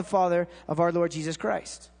God the Father of our Lord Jesus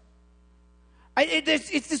Christ."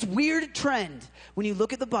 It's this weird trend. When you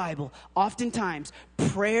look at the Bible, oftentimes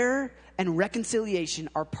prayer and reconciliation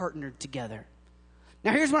are partnered together.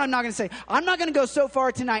 Now, here's what I'm not going to say. I'm not going to go so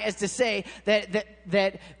far tonight as to say that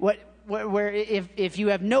if you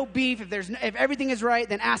have no beef, if everything is right,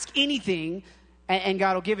 then ask anything and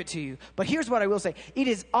God will give it to you. But here's what I will say. It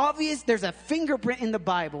is obvious there's a fingerprint in the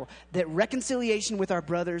Bible that reconciliation with our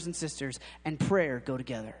brothers and sisters and prayer go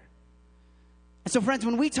together. And so, friends,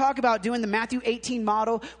 when we talk about doing the Matthew 18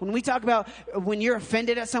 model, when we talk about when you're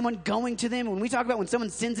offended at someone, going to them, when we talk about when someone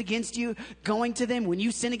sins against you, going to them, when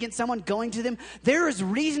you sin against someone, going to them, there is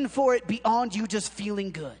reason for it beyond you just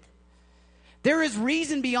feeling good. There is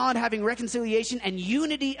reason beyond having reconciliation and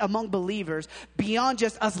unity among believers, beyond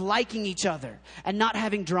just us liking each other and not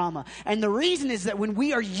having drama. And the reason is that when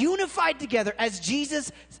we are unified together as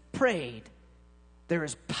Jesus prayed, there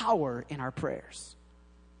is power in our prayers.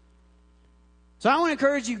 So I want to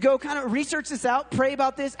encourage you, go kind of research this out, pray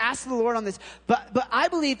about this, ask the Lord on this. But I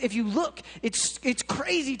believe if you look, it's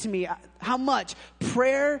crazy to me how much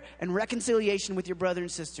prayer and reconciliation with your brother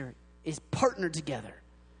and sister is partnered together.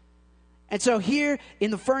 And so here in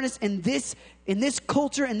the Furnace, in this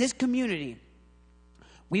culture, in this community,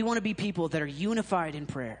 we want to be people that are unified in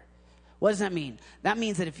prayer. What does that mean? That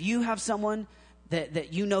means that if you have someone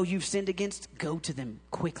that you know you've sinned against, go to them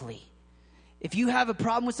quickly. If you have a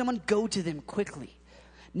problem with someone, go to them quickly.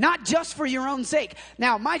 Not just for your own sake.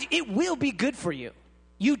 Now, mind you, it will be good for you.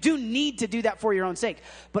 You do need to do that for your own sake.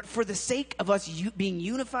 But for the sake of us being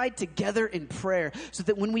unified together in prayer, so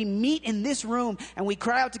that when we meet in this room and we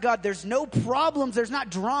cry out to God, there's no problems, there's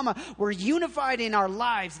not drama. We're unified in our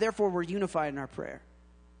lives, therefore we're unified in our prayer.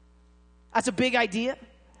 That's a big idea,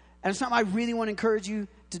 and it's something I really want to encourage you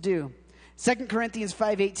to do. 2 Corinthians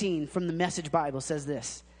 5:18 from the Message Bible says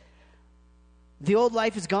this: "The old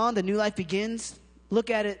life is gone, the new life begins." Look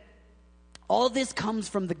at it. "All this comes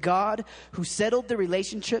from the God who settled the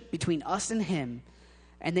relationship between us and him,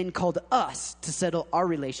 and then called us to settle our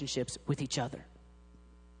relationships with each other."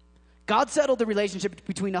 God settled the relationship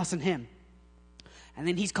between us and him, and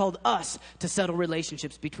then he's called us to settle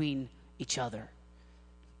relationships between each other.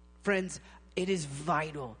 Friends, it is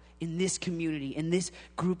vital in this community, in this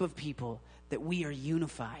group of people, that we are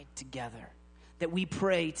unified together, that we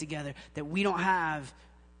pray together, that we don't have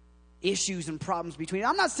issues and problems between.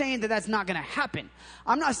 I'm not saying that that's not going to happen.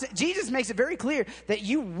 Jesus makes it very clear that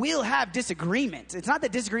you will have disagreements. It's not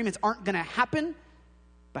that disagreements aren't going to happen,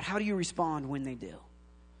 but how do you respond when they do?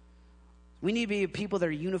 We need to be a people that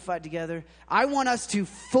are unified together. I want us to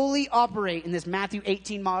fully operate in this Matthew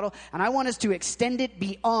 18 model, and I want us to extend it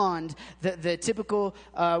beyond the typical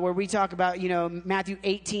where we talk about, Matthew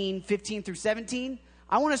 18, 15 through 17.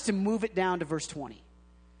 I want us to move it down to verse 20,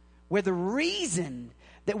 where the reason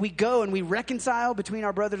that we go and we reconcile between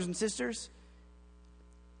our brothers and sisters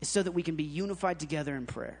is so that we can be unified together in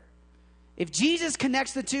prayer. If Jesus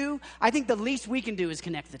connects the two, I think the least we can do is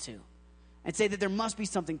connect the two and say that there must be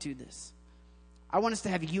something to this. I want us to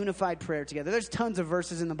have unified prayer together. There's tons of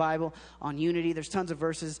verses in the Bible on unity. There's tons of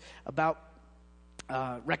verses about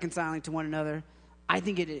reconciling to one another. I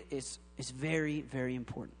think it is very, very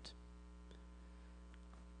important.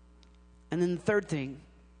 And then the third thing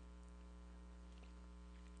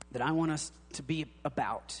that I want us to be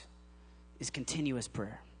about is continuous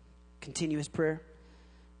prayer. Continuous prayer.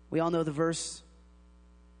 We all know the verse.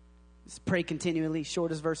 It's pray continually,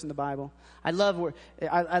 shortest verse in the Bible. I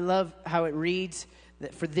love how it reads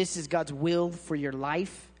that for this is God's will for your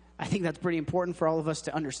life. I think that's pretty important for all of us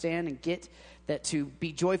to understand and get, that to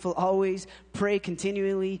be joyful always, pray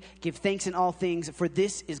continually, give thanks in all things, for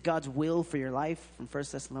this is God's will for your life, from 1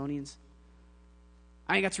 Thessalonians.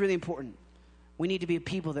 I think that's really important. We need to be a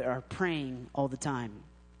people that are praying all the time.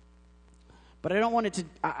 But I don't want it to,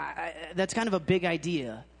 that's kind of a big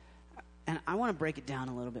idea. And I want to break it down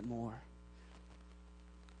a little bit more.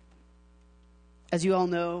 As you all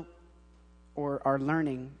know, or are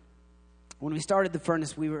learning, when we started the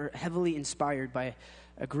Furnace, we were heavily inspired by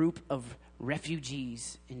a group of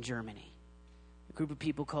refugees in Germany. A group of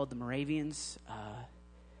people called the Moravians.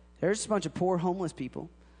 They're just a bunch of poor, homeless people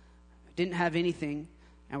who didn't have anything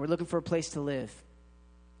and were looking for a place to live.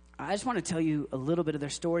 I just want to tell you a little bit of their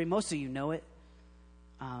story. Most of you know it.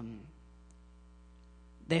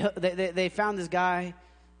 They found this guy.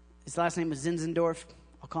 His last name was Zinzendorf.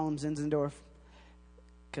 I'll call him Zinzendorf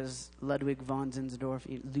because Ludwig von Zinzendorf,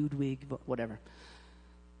 whatever.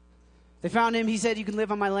 They found him. He said, "You can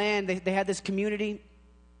live on my land." They had this community,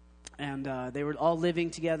 and they were all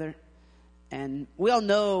living together. And we all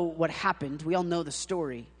know what happened. We all know the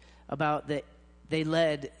story about that. They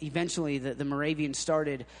led, eventually, the Moravians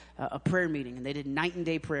started a prayer meeting, and they did night and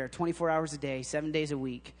day prayer, 24 hours a day, 7 days a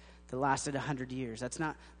week, that lasted 100 years.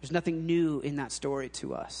 There's nothing new in that story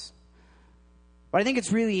to us. But I think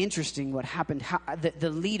it's really interesting what happened, the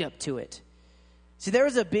lead up to it. See, there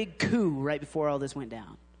was a big coup right before all this went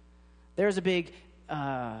down. There was a big,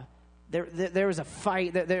 there was a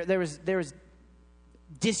fight, there was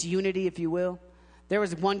disunity, if you will. There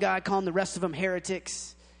was one guy calling the rest of them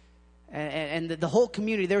heretics. And the whole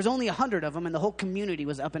community, there was only 100 of them, and the whole community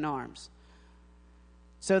was up in arms.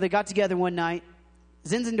 So they got together one night.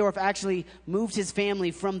 Zinzendorf actually moved his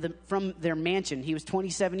family from their mansion. He was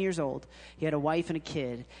 27 years old. He had a wife and a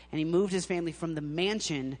kid. And he moved his family from the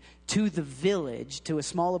mansion to the village, to a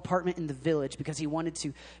small apartment in the village, because he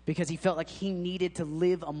felt like he needed to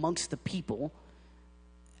live amongst the people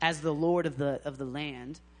as the Lord of the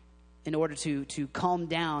land in order to calm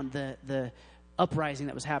down the uprising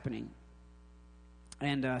that was happening.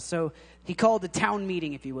 And so he called a town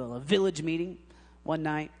meeting, if you will, a village meeting one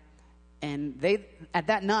night. And at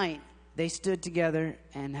that night, they stood together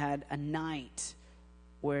and had a night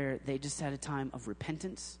where they just had a time of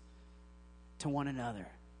repentance to one another,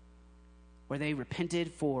 where they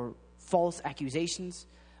repented for false accusations,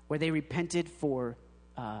 where they repented for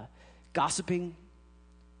gossiping.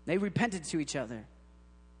 They repented to each other.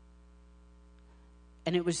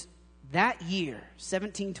 And it was that year,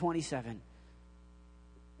 1727,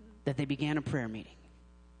 that they began a prayer meeting.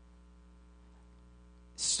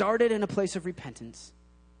 Started in a place of repentance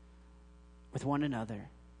with one another.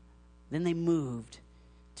 Then they moved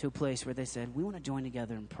to a place where they said, we want to join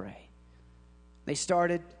together and pray. They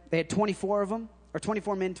had 24 of them, or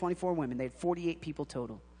 24 men, 24 women. They had 48 people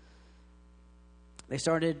total. They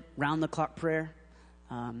started round-the-clock prayer.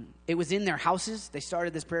 It was in their houses. They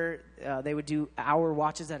started this prayer. They would do hour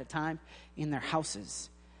watches at a time in their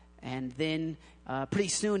houses. And then pretty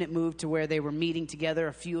soon it moved to where they were meeting together,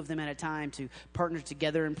 a few of them at a time, to partner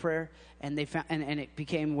together in prayer. And they found, and it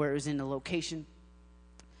became where it was in a location.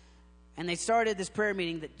 And they started this prayer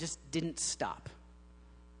meeting that just didn't stop.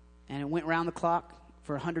 And it went round the clock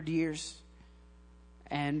for 100 years.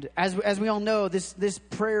 And as we all know, this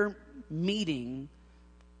prayer meeting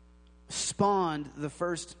spawned the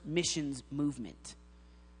first missions movement.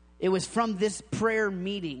 It was from this prayer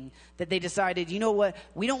meeting that they decided, you know what,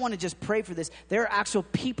 we don't want to just pray for this. There are actual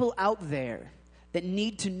people out there that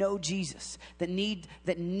need to know Jesus, that need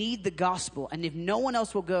the gospel. And if no one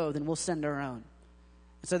else will go, then we'll send our own.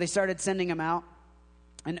 So they started sending them out.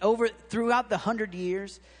 And throughout the 100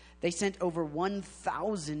 years, They sent over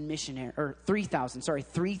 3,000 missionaries.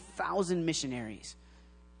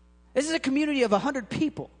 This is a community of 100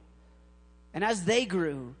 people. And as they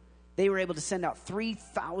grew, they were able to send out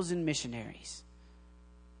 3,000 missionaries.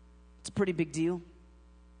 It's a pretty big deal.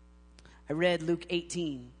 I read Luke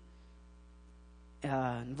 18.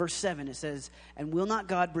 In verse 7, it says, "And will not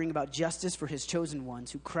God bring about justice for his chosen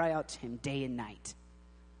ones who cry out to him day and night?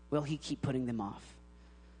 Will he keep putting them off?"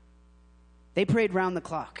 They prayed round the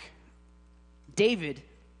clock. King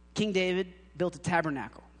David, built a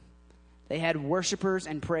tabernacle. They had worshipers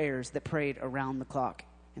and prayers that prayed around the clock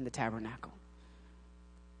in the tabernacle.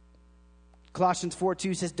 Colossians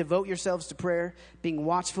 4:2 says, "Devote yourselves to prayer, being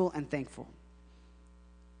watchful and thankful."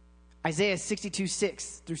 Isaiah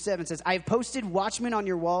 62:6-7 says, "I have posted watchmen on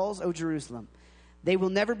your walls, O Jerusalem. They will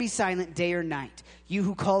never be silent day or night. You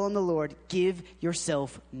who call on the Lord, give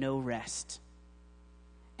yourself no rest.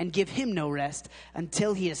 And give him no rest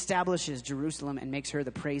until he establishes Jerusalem and makes her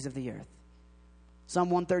the praise of the earth." Psalm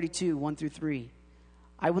 132, 1-3.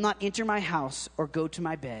 "I will not enter my house or go to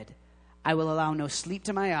my bed. I will allow no sleep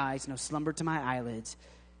to my eyes, no slumber to my eyelids,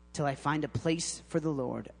 till I find a place for the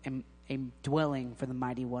Lord and a dwelling for the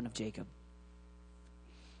mighty one of Jacob."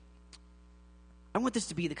 I want this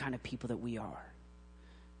to be the kind of people that we are.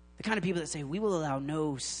 The kind of people that say, we will allow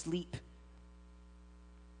no sleep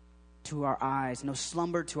to our eyes, no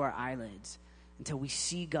slumber to our eyelids, until we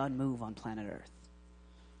see God move on planet Earth.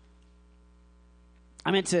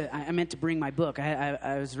 I meant to bring my book.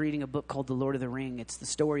 I was reading a book called The Lord of the Ring. It's the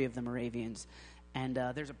story of the Moravians. And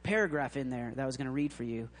there's a paragraph in there that I was going to read for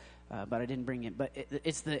you, but I didn't bring it. But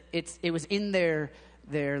it was in their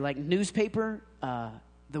like newspaper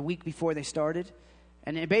the week before they started,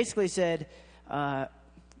 and it basically said,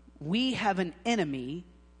 "We have an enemy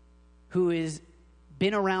who has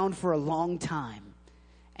been around for a long time,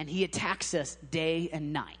 and he attacks us day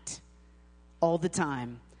and night, all the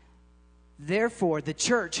time. Therefore, the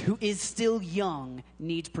church, who is still young,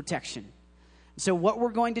 needs protection. So what we're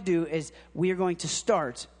going to do is we are going to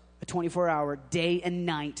start a 24-hour day and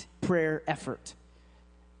night prayer effort.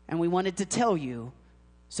 And we wanted to tell you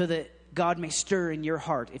so that God may stir in your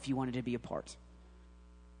heart if you wanted to be a part."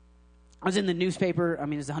 I was in the newspaper. I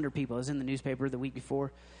mean, there's 100 people. I was in the newspaper the week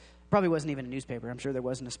before. Probably wasn't even a newspaper. I'm sure there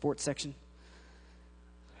wasn't a sports section.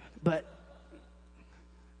 But,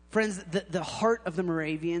 friends, the heart of the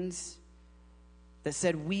Moravians that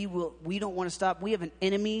said, we don't want to stop. We have an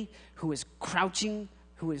enemy who is crouching,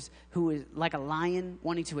 who is like a lion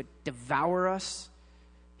wanting to devour us.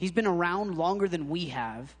 He's been around longer than we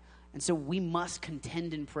have, and so we must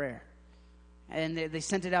contend in prayer. And they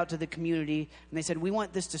sent it out to the community, and they said, we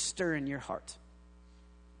want this to stir in your heart.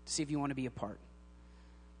 See if you want to be a part.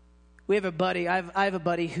 We have a buddy. I have a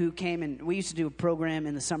buddy who came, and we used to do a program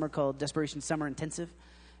in the summer called Desperation Summer Intensive.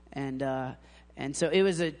 And so it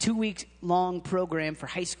was a 2-week-long program for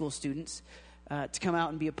high school students to come out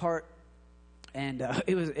and be a part. And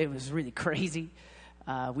it was really crazy.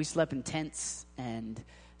 We slept in tents, and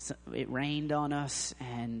it rained on us,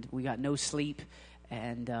 and we got no sleep.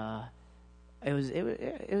 And it was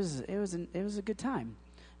a good time.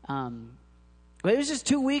 But it was just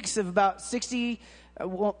 2 weeks of about 60.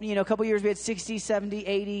 A couple years we had 60, 70,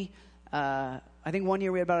 80. I think one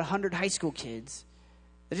year we had about 100 high school kids.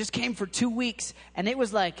 It just came for 2 weeks, and it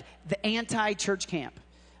was like the anti-church camp.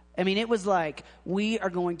 I mean, it was like, we are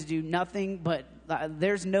going to do nothing but,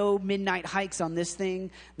 there's no midnight hikes on this thing.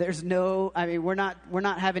 There's no, I mean, we're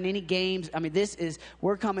not having any games. I mean, this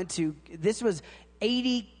was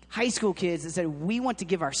 80 high school kids that said, we want to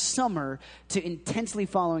give our summer to intensely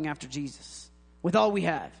following after Jesus with all we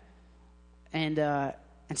have. And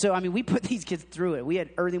so, I mean, we put these kids through it. We had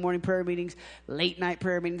early morning prayer meetings, late night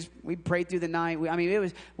prayer meetings. We prayed through the night.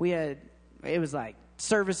 It was like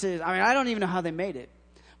services. I mean, I don't even know how they made it.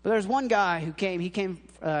 But there's one guy who came. He came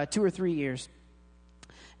 2 or 3 years.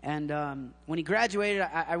 And when he graduated,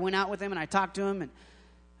 I went out with him and I talked to him. And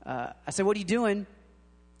I said, "What are you doing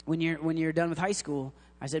when you're done with high school?"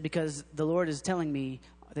 I said, "Because the Lord is telling me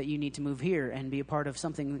that you need to move here and be a part of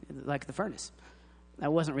something like the Furnace."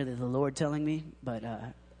 That wasn't really the Lord telling me, but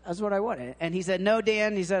that's what I wanted. And he said, "No,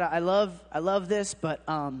 Dan," he said, I love this, but,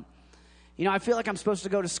 I feel like I'm supposed to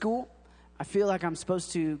go to school. I feel like I'm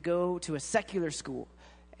supposed to go to a secular school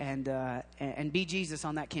and be Jesus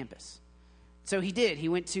on that campus." So he did. He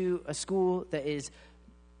went to a school that is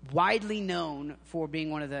widely known for being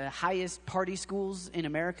one of the highest party schools in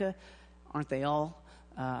America. Aren't they all?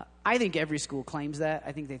 I think every school claims that.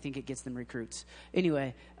 I think they think it gets them recruits.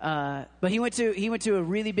 Anyway, but he went to a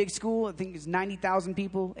really big school. I think it's 90,000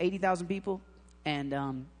 people, 80,000 people,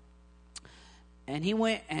 and he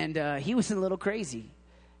went and he was a little crazy.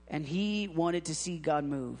 and he wanted to see God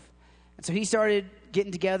move. And so he started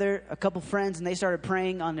getting together, a couple friends, and they started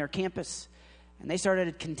praying on their campus. And they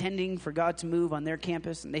started contending for God to move on their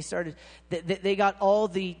campus. And they got all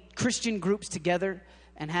the Christian groups together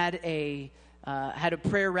and had a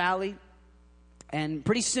prayer rally. And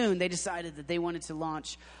pretty soon they decided that they wanted to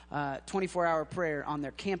launch 24-hour prayer on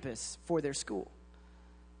their campus for their school.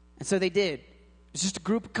 And so they did. It was just a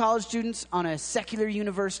group of college students on a secular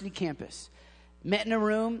university campus. Met in a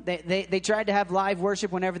room. They tried to have live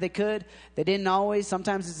worship whenever they could. They didn't always.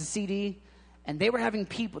 Sometimes it's a CD. And they were having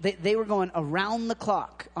people, they were going around the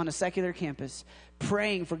clock on a secular campus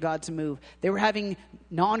praying for God to move. They were having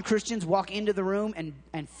non-Christians walk into the room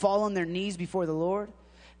and fall on their knees before the Lord.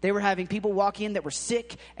 They were having people walk in that were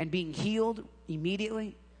sick and being healed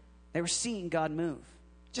immediately. They were seeing God move.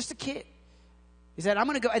 Just a kid. He said, I'm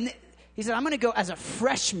going to go as a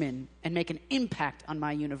freshman and make an impact on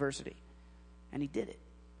my university. And he did it.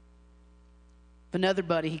 Another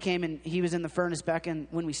buddy, he came in, he was in the furnace back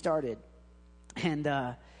when we started.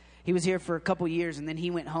 And he was here for a couple years, and then he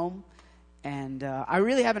went home. And I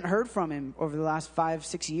really haven't heard from him over the last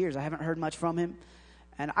 5-6 years. I haven't heard much from him.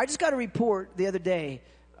 And I just got a report the other day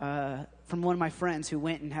from one of my friends who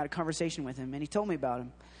went and had a conversation with him. And he told me about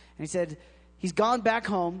him. And he said he's gone back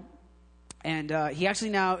home, and he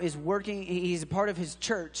actually now is working. He's a part of his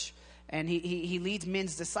church, and he leads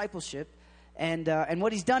men's discipleship. And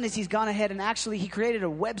what he's done is he's gone ahead and actually he created a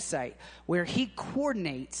website where he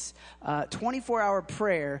coordinates 24-hour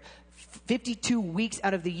prayer 52 weeks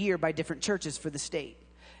out of the year by different churches for the state.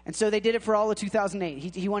 And so they did it for all of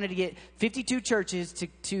 2008. He wanted to get 52 churches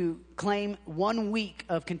to claim 1 week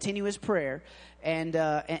of continuous prayer and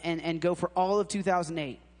go for all of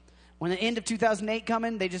 2008. When the end of 2008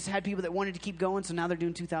 coming, they just had people that wanted to keep going, so now they're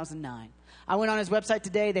doing 2009. I went on his website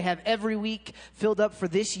today. They have every week filled up for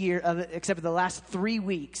this year, except for the last 3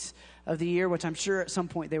 weeks of the year, which I'm sure at some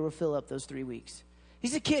point they will fill up those 3 weeks.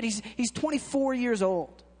 He's a kid. He's 24 years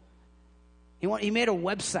old. He made a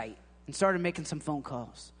website and started making some phone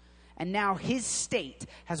calls. And now his state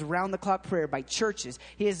has round-the-clock prayer by churches.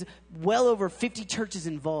 He has well over 50 churches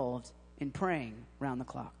involved in praying round the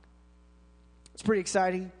clock. It's pretty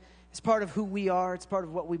exciting. It's part of who we are. It's part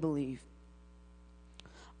of what we believe.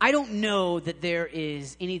 I don't know that there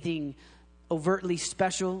is anything overtly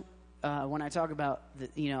special when I talk about,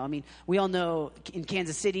 we all know in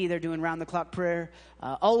Kansas City they're doing round-the-clock prayer.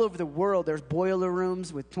 All over the world there's boiler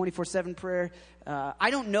rooms with 24/7 prayer. I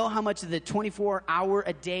don't know how much of the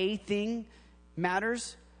 24-hour-a-day thing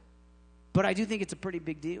matters, but I do think it's a pretty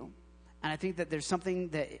big deal. And I think that there's something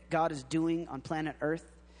that God is doing on planet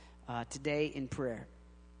Earth today in prayer.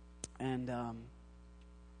 And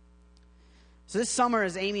so this summer,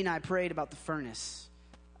 as Amy and I prayed about the furnace,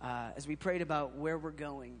 as we prayed about where we're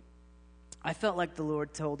going, I felt like the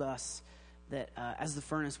Lord told us that as the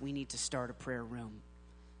furnace, we need to start a prayer room.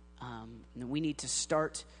 And we need to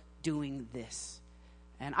start doing this.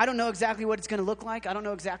 And I don't know exactly what it's going to look like. I don't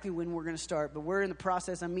know exactly when we're going to start, but we're in the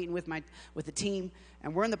process. I'm meeting with the team,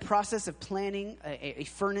 and we're in the process of planning a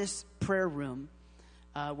furnace prayer room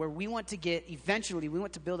where we want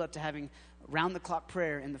to build up to having round-the-clock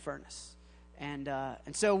prayer in the furnace. And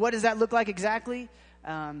so what does that look like exactly?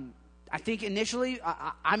 I think initially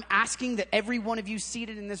I'm asking that every one of you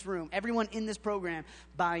seated in this room, everyone in this program,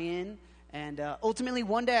 buy in. And ultimately,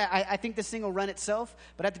 one day, I think this thing will run itself.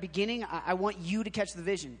 But at the beginning, I want you to catch the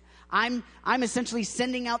vision. I'm essentially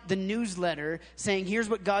sending out the newsletter saying, here's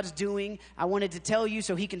what God's doing. I wanted to tell you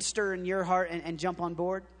so he can stir in your heart and jump on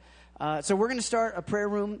board. So we're going to start a prayer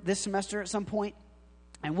room this semester at some point.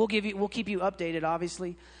 And we'll keep you updated,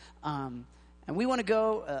 obviously. And we want to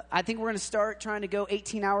go, I think we're going to start trying to go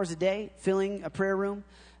 18 hours a day, filling a prayer room.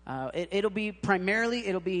 It'll be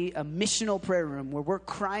a missional prayer room where we're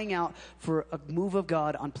crying out for a move of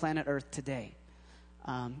God on planet Earth today.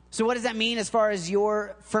 So what does that mean as far as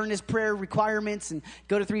your furnace prayer requirements and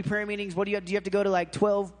go to 3 prayer meetings? Do you have to go to like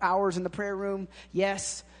 12 hours in the prayer room?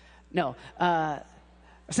 Yes. No.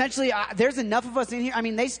 Essentially, there's enough of us in here. I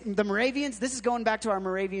mean, the Moravians, this is going back to our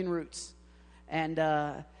Moravian roots.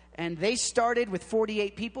 And they started with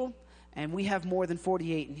 48 people, and we have more than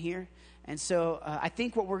 48 in here. And so I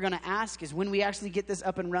think what we're going to ask is when we actually get this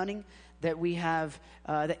up and running, that we have,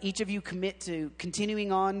 that each of you commit to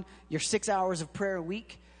continuing on your 6 hours of prayer a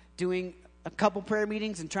week, doing a couple prayer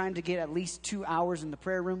meetings and trying to get at least 2 hours in the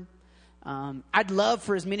prayer room. I'd love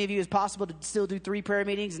for as many of you as possible to still do 3 prayer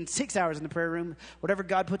meetings and 6 hours in the prayer room. Whatever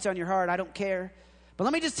God puts on your heart, I don't care. But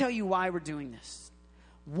let me just tell you why we're doing this.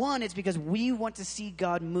 One, it's because we want to see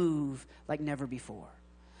God move like never before.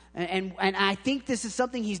 And I think this is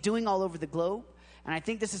something he's doing all over the globe. And I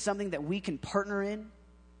think this is something that we can partner in.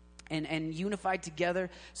 and unified together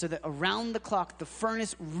so that around the clock, the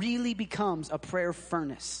furnace really becomes a prayer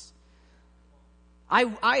furnace.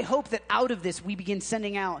 I hope that out of this, we begin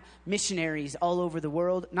sending out missionaries all over the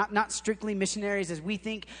world. Not strictly missionaries as we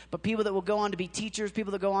think, but people that will go on to be teachers,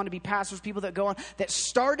 people that go on to be pastors, people that go on, that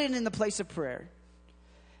started in the place of prayer.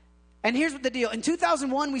 And here's what the deal. In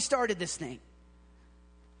 2001, we started this thing.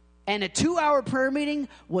 And a 2-hour prayer meeting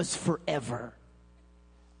was forever.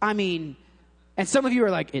 I mean, and some of you are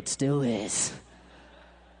like, it still is.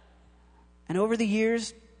 And over the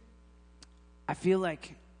years, I feel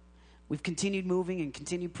like we've continued moving and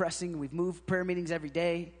continued pressing. We've moved prayer meetings every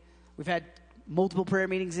day. We've had multiple prayer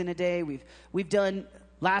meetings in a day. We've done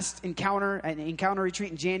last an encounter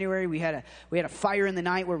retreat in January. We had a fire in the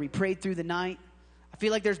night where we prayed through the night. I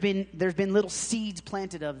feel like there's been little seeds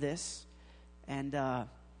planted of this, and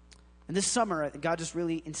this summer God just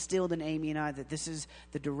really instilled in Amy and I that this is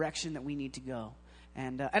the direction that we need to go.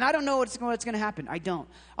 And I don't know what's going to happen. I don't.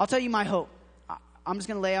 I'll tell you my hope. I'm just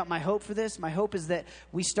going to lay out my hope for this. My hope is that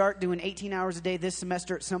we start doing 18 hours a day this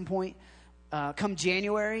semester at some point. Come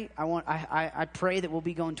January, I pray that we'll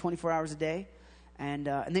be going 24 hours a day. And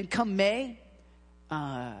then come May,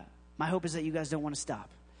 my hope is that you guys don't want to stop.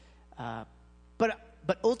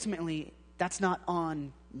 But ultimately, that's not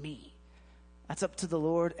on me. That's up to the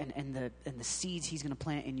Lord and the seeds He's going to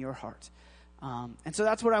plant in your heart. And so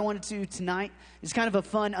that's what I wanted to do tonight. It's kind of a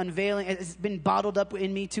fun unveiling. It's been bottled up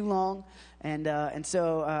in me too long. And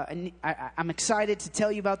so I'm excited to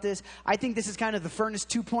tell you about this. I think this is kind of the Furnace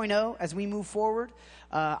 2.0 as we move forward.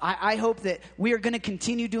 I hope that we are going to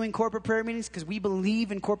continue doing corporate prayer meetings because we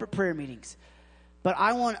believe in corporate prayer meetings. But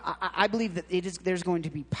I believe that there's going to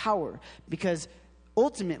be power because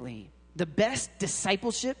ultimately the best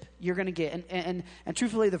discipleship you're going to get, and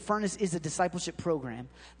truthfully, the Furnace is a discipleship program.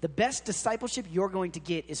 The best discipleship you're going to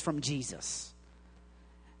get is from Jesus.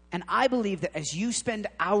 And I believe that as you spend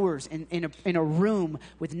hours in a room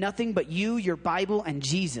with nothing but you, your Bible, and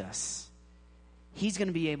Jesus, He's going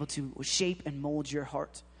to be able to shape and mold your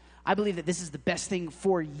heart. I believe that this is the best thing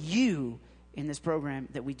for you in this program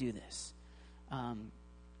that we do this.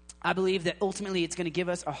 I believe that ultimately it's going to give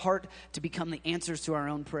us a heart to become the answers to our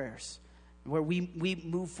own prayers, where we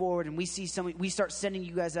move forward and we start sending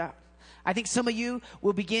you guys out. I think some of you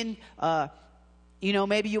will begin,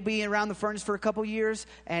 maybe you'll be around the Furnace for a couple years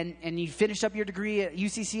and you finish up your degree at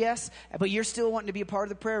UCCS, but you're still wanting to be a part of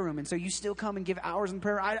the prayer room. And so you still come and give hours in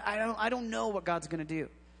prayer. I don't know what God's going to do.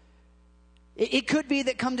 It could be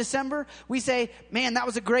that come December, we say, man, that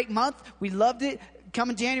was a great month. We loved it. Come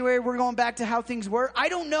in January, we're going back to how things were. I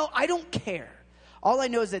don't know. I don't care. All I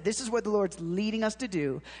know is that this is what the Lord's leading us to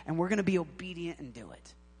do, and we're going to be obedient and do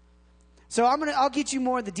it. So I'll get you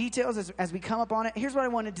more of the details as we come up on it. Here's what I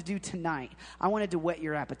wanted to do tonight. I wanted to whet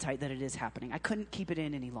your appetite that it is happening. I couldn't keep it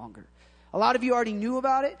in any longer. A lot of you already knew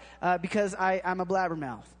about it because I'm a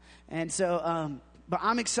blabbermouth. And so, but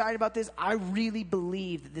I'm excited about this. I really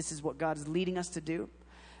believe that this is what God is leading us to do.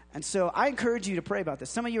 And so I encourage you to pray about this.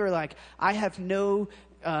 Some of you are like, I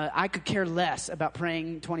could care less about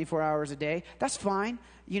praying 24 hours a day. That's fine.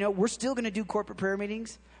 We're still going to do corporate prayer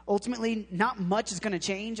meetings. Ultimately, not much is going to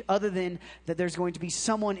change other than that there's going to be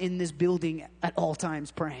someone in this building at all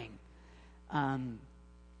times praying. But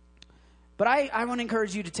I want to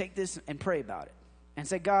encourage you to take this and pray about it and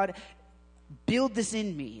say, God, build this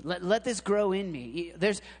in me. Let this grow in me.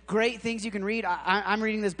 There's great things you can read. I'm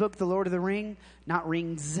reading this book, The Lord of the Ring. Not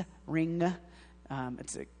rings, ring.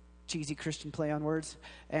 It's a cheesy Christian play on words.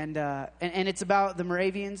 And it's about the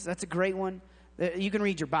Moravians. That's a great one. You can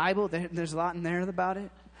read your Bible. There's a lot in there about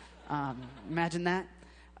it. Imagine that.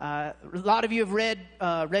 A lot of you have read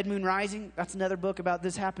Red Moon Rising. That's another book about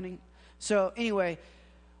this happening. So anyway,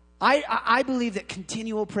 I believe that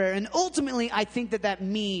continual prayer, and ultimately I think that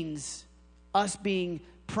means us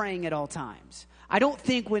praying at all times. I don't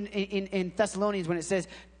think when in Thessalonians when it says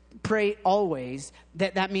pray always,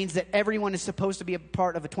 that means that everyone is supposed to be a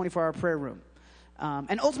part of a 24-hour prayer room.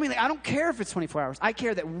 And ultimately, I don't care if it's 24 hours. I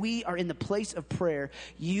care that we are in the place of prayer,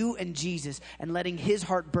 you and Jesus, and letting His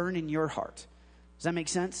heart burn in your heart. Does that make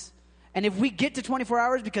sense? And if we get to 24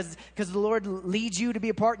 hours because the Lord leads you to be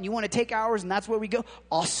a part and you want to take hours and that's where we go,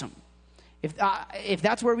 awesome. If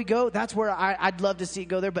that's where we go, that's where I'd love to see it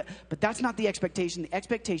go there. But that's not the expectation. The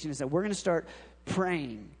expectation is that we're going to start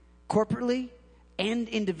praying corporately and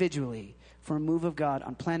individually for a move of God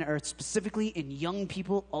on planet Earth, specifically in young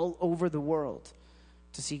people all over the world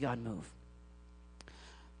to see God move.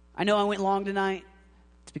 I know I went long tonight.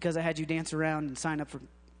 It's because I had you dance around and sign up for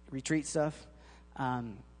retreat stuff.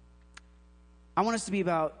 I want us to be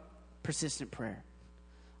about persistent prayer.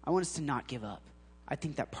 I want us to not give up. I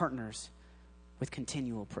think that partners with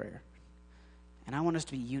continual prayer. And I want us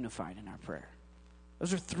to be unified in our prayer.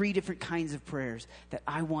 Those are 3 different kinds of prayers that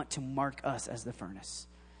I want to mark us as the furnace.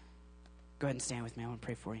 Go ahead and stand with me. I want to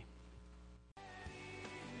pray for you.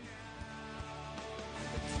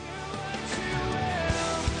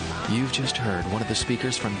 You've just heard one of the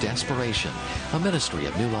speakers from Desperation, a ministry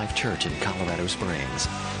of New Life Church in Colorado Springs.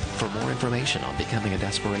 For more information on becoming a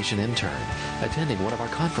Desperation intern, attending one of our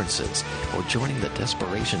conferences, or joining the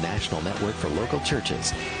Desperation National Network for local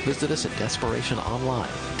churches, visit us at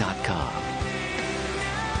desperationonline.com.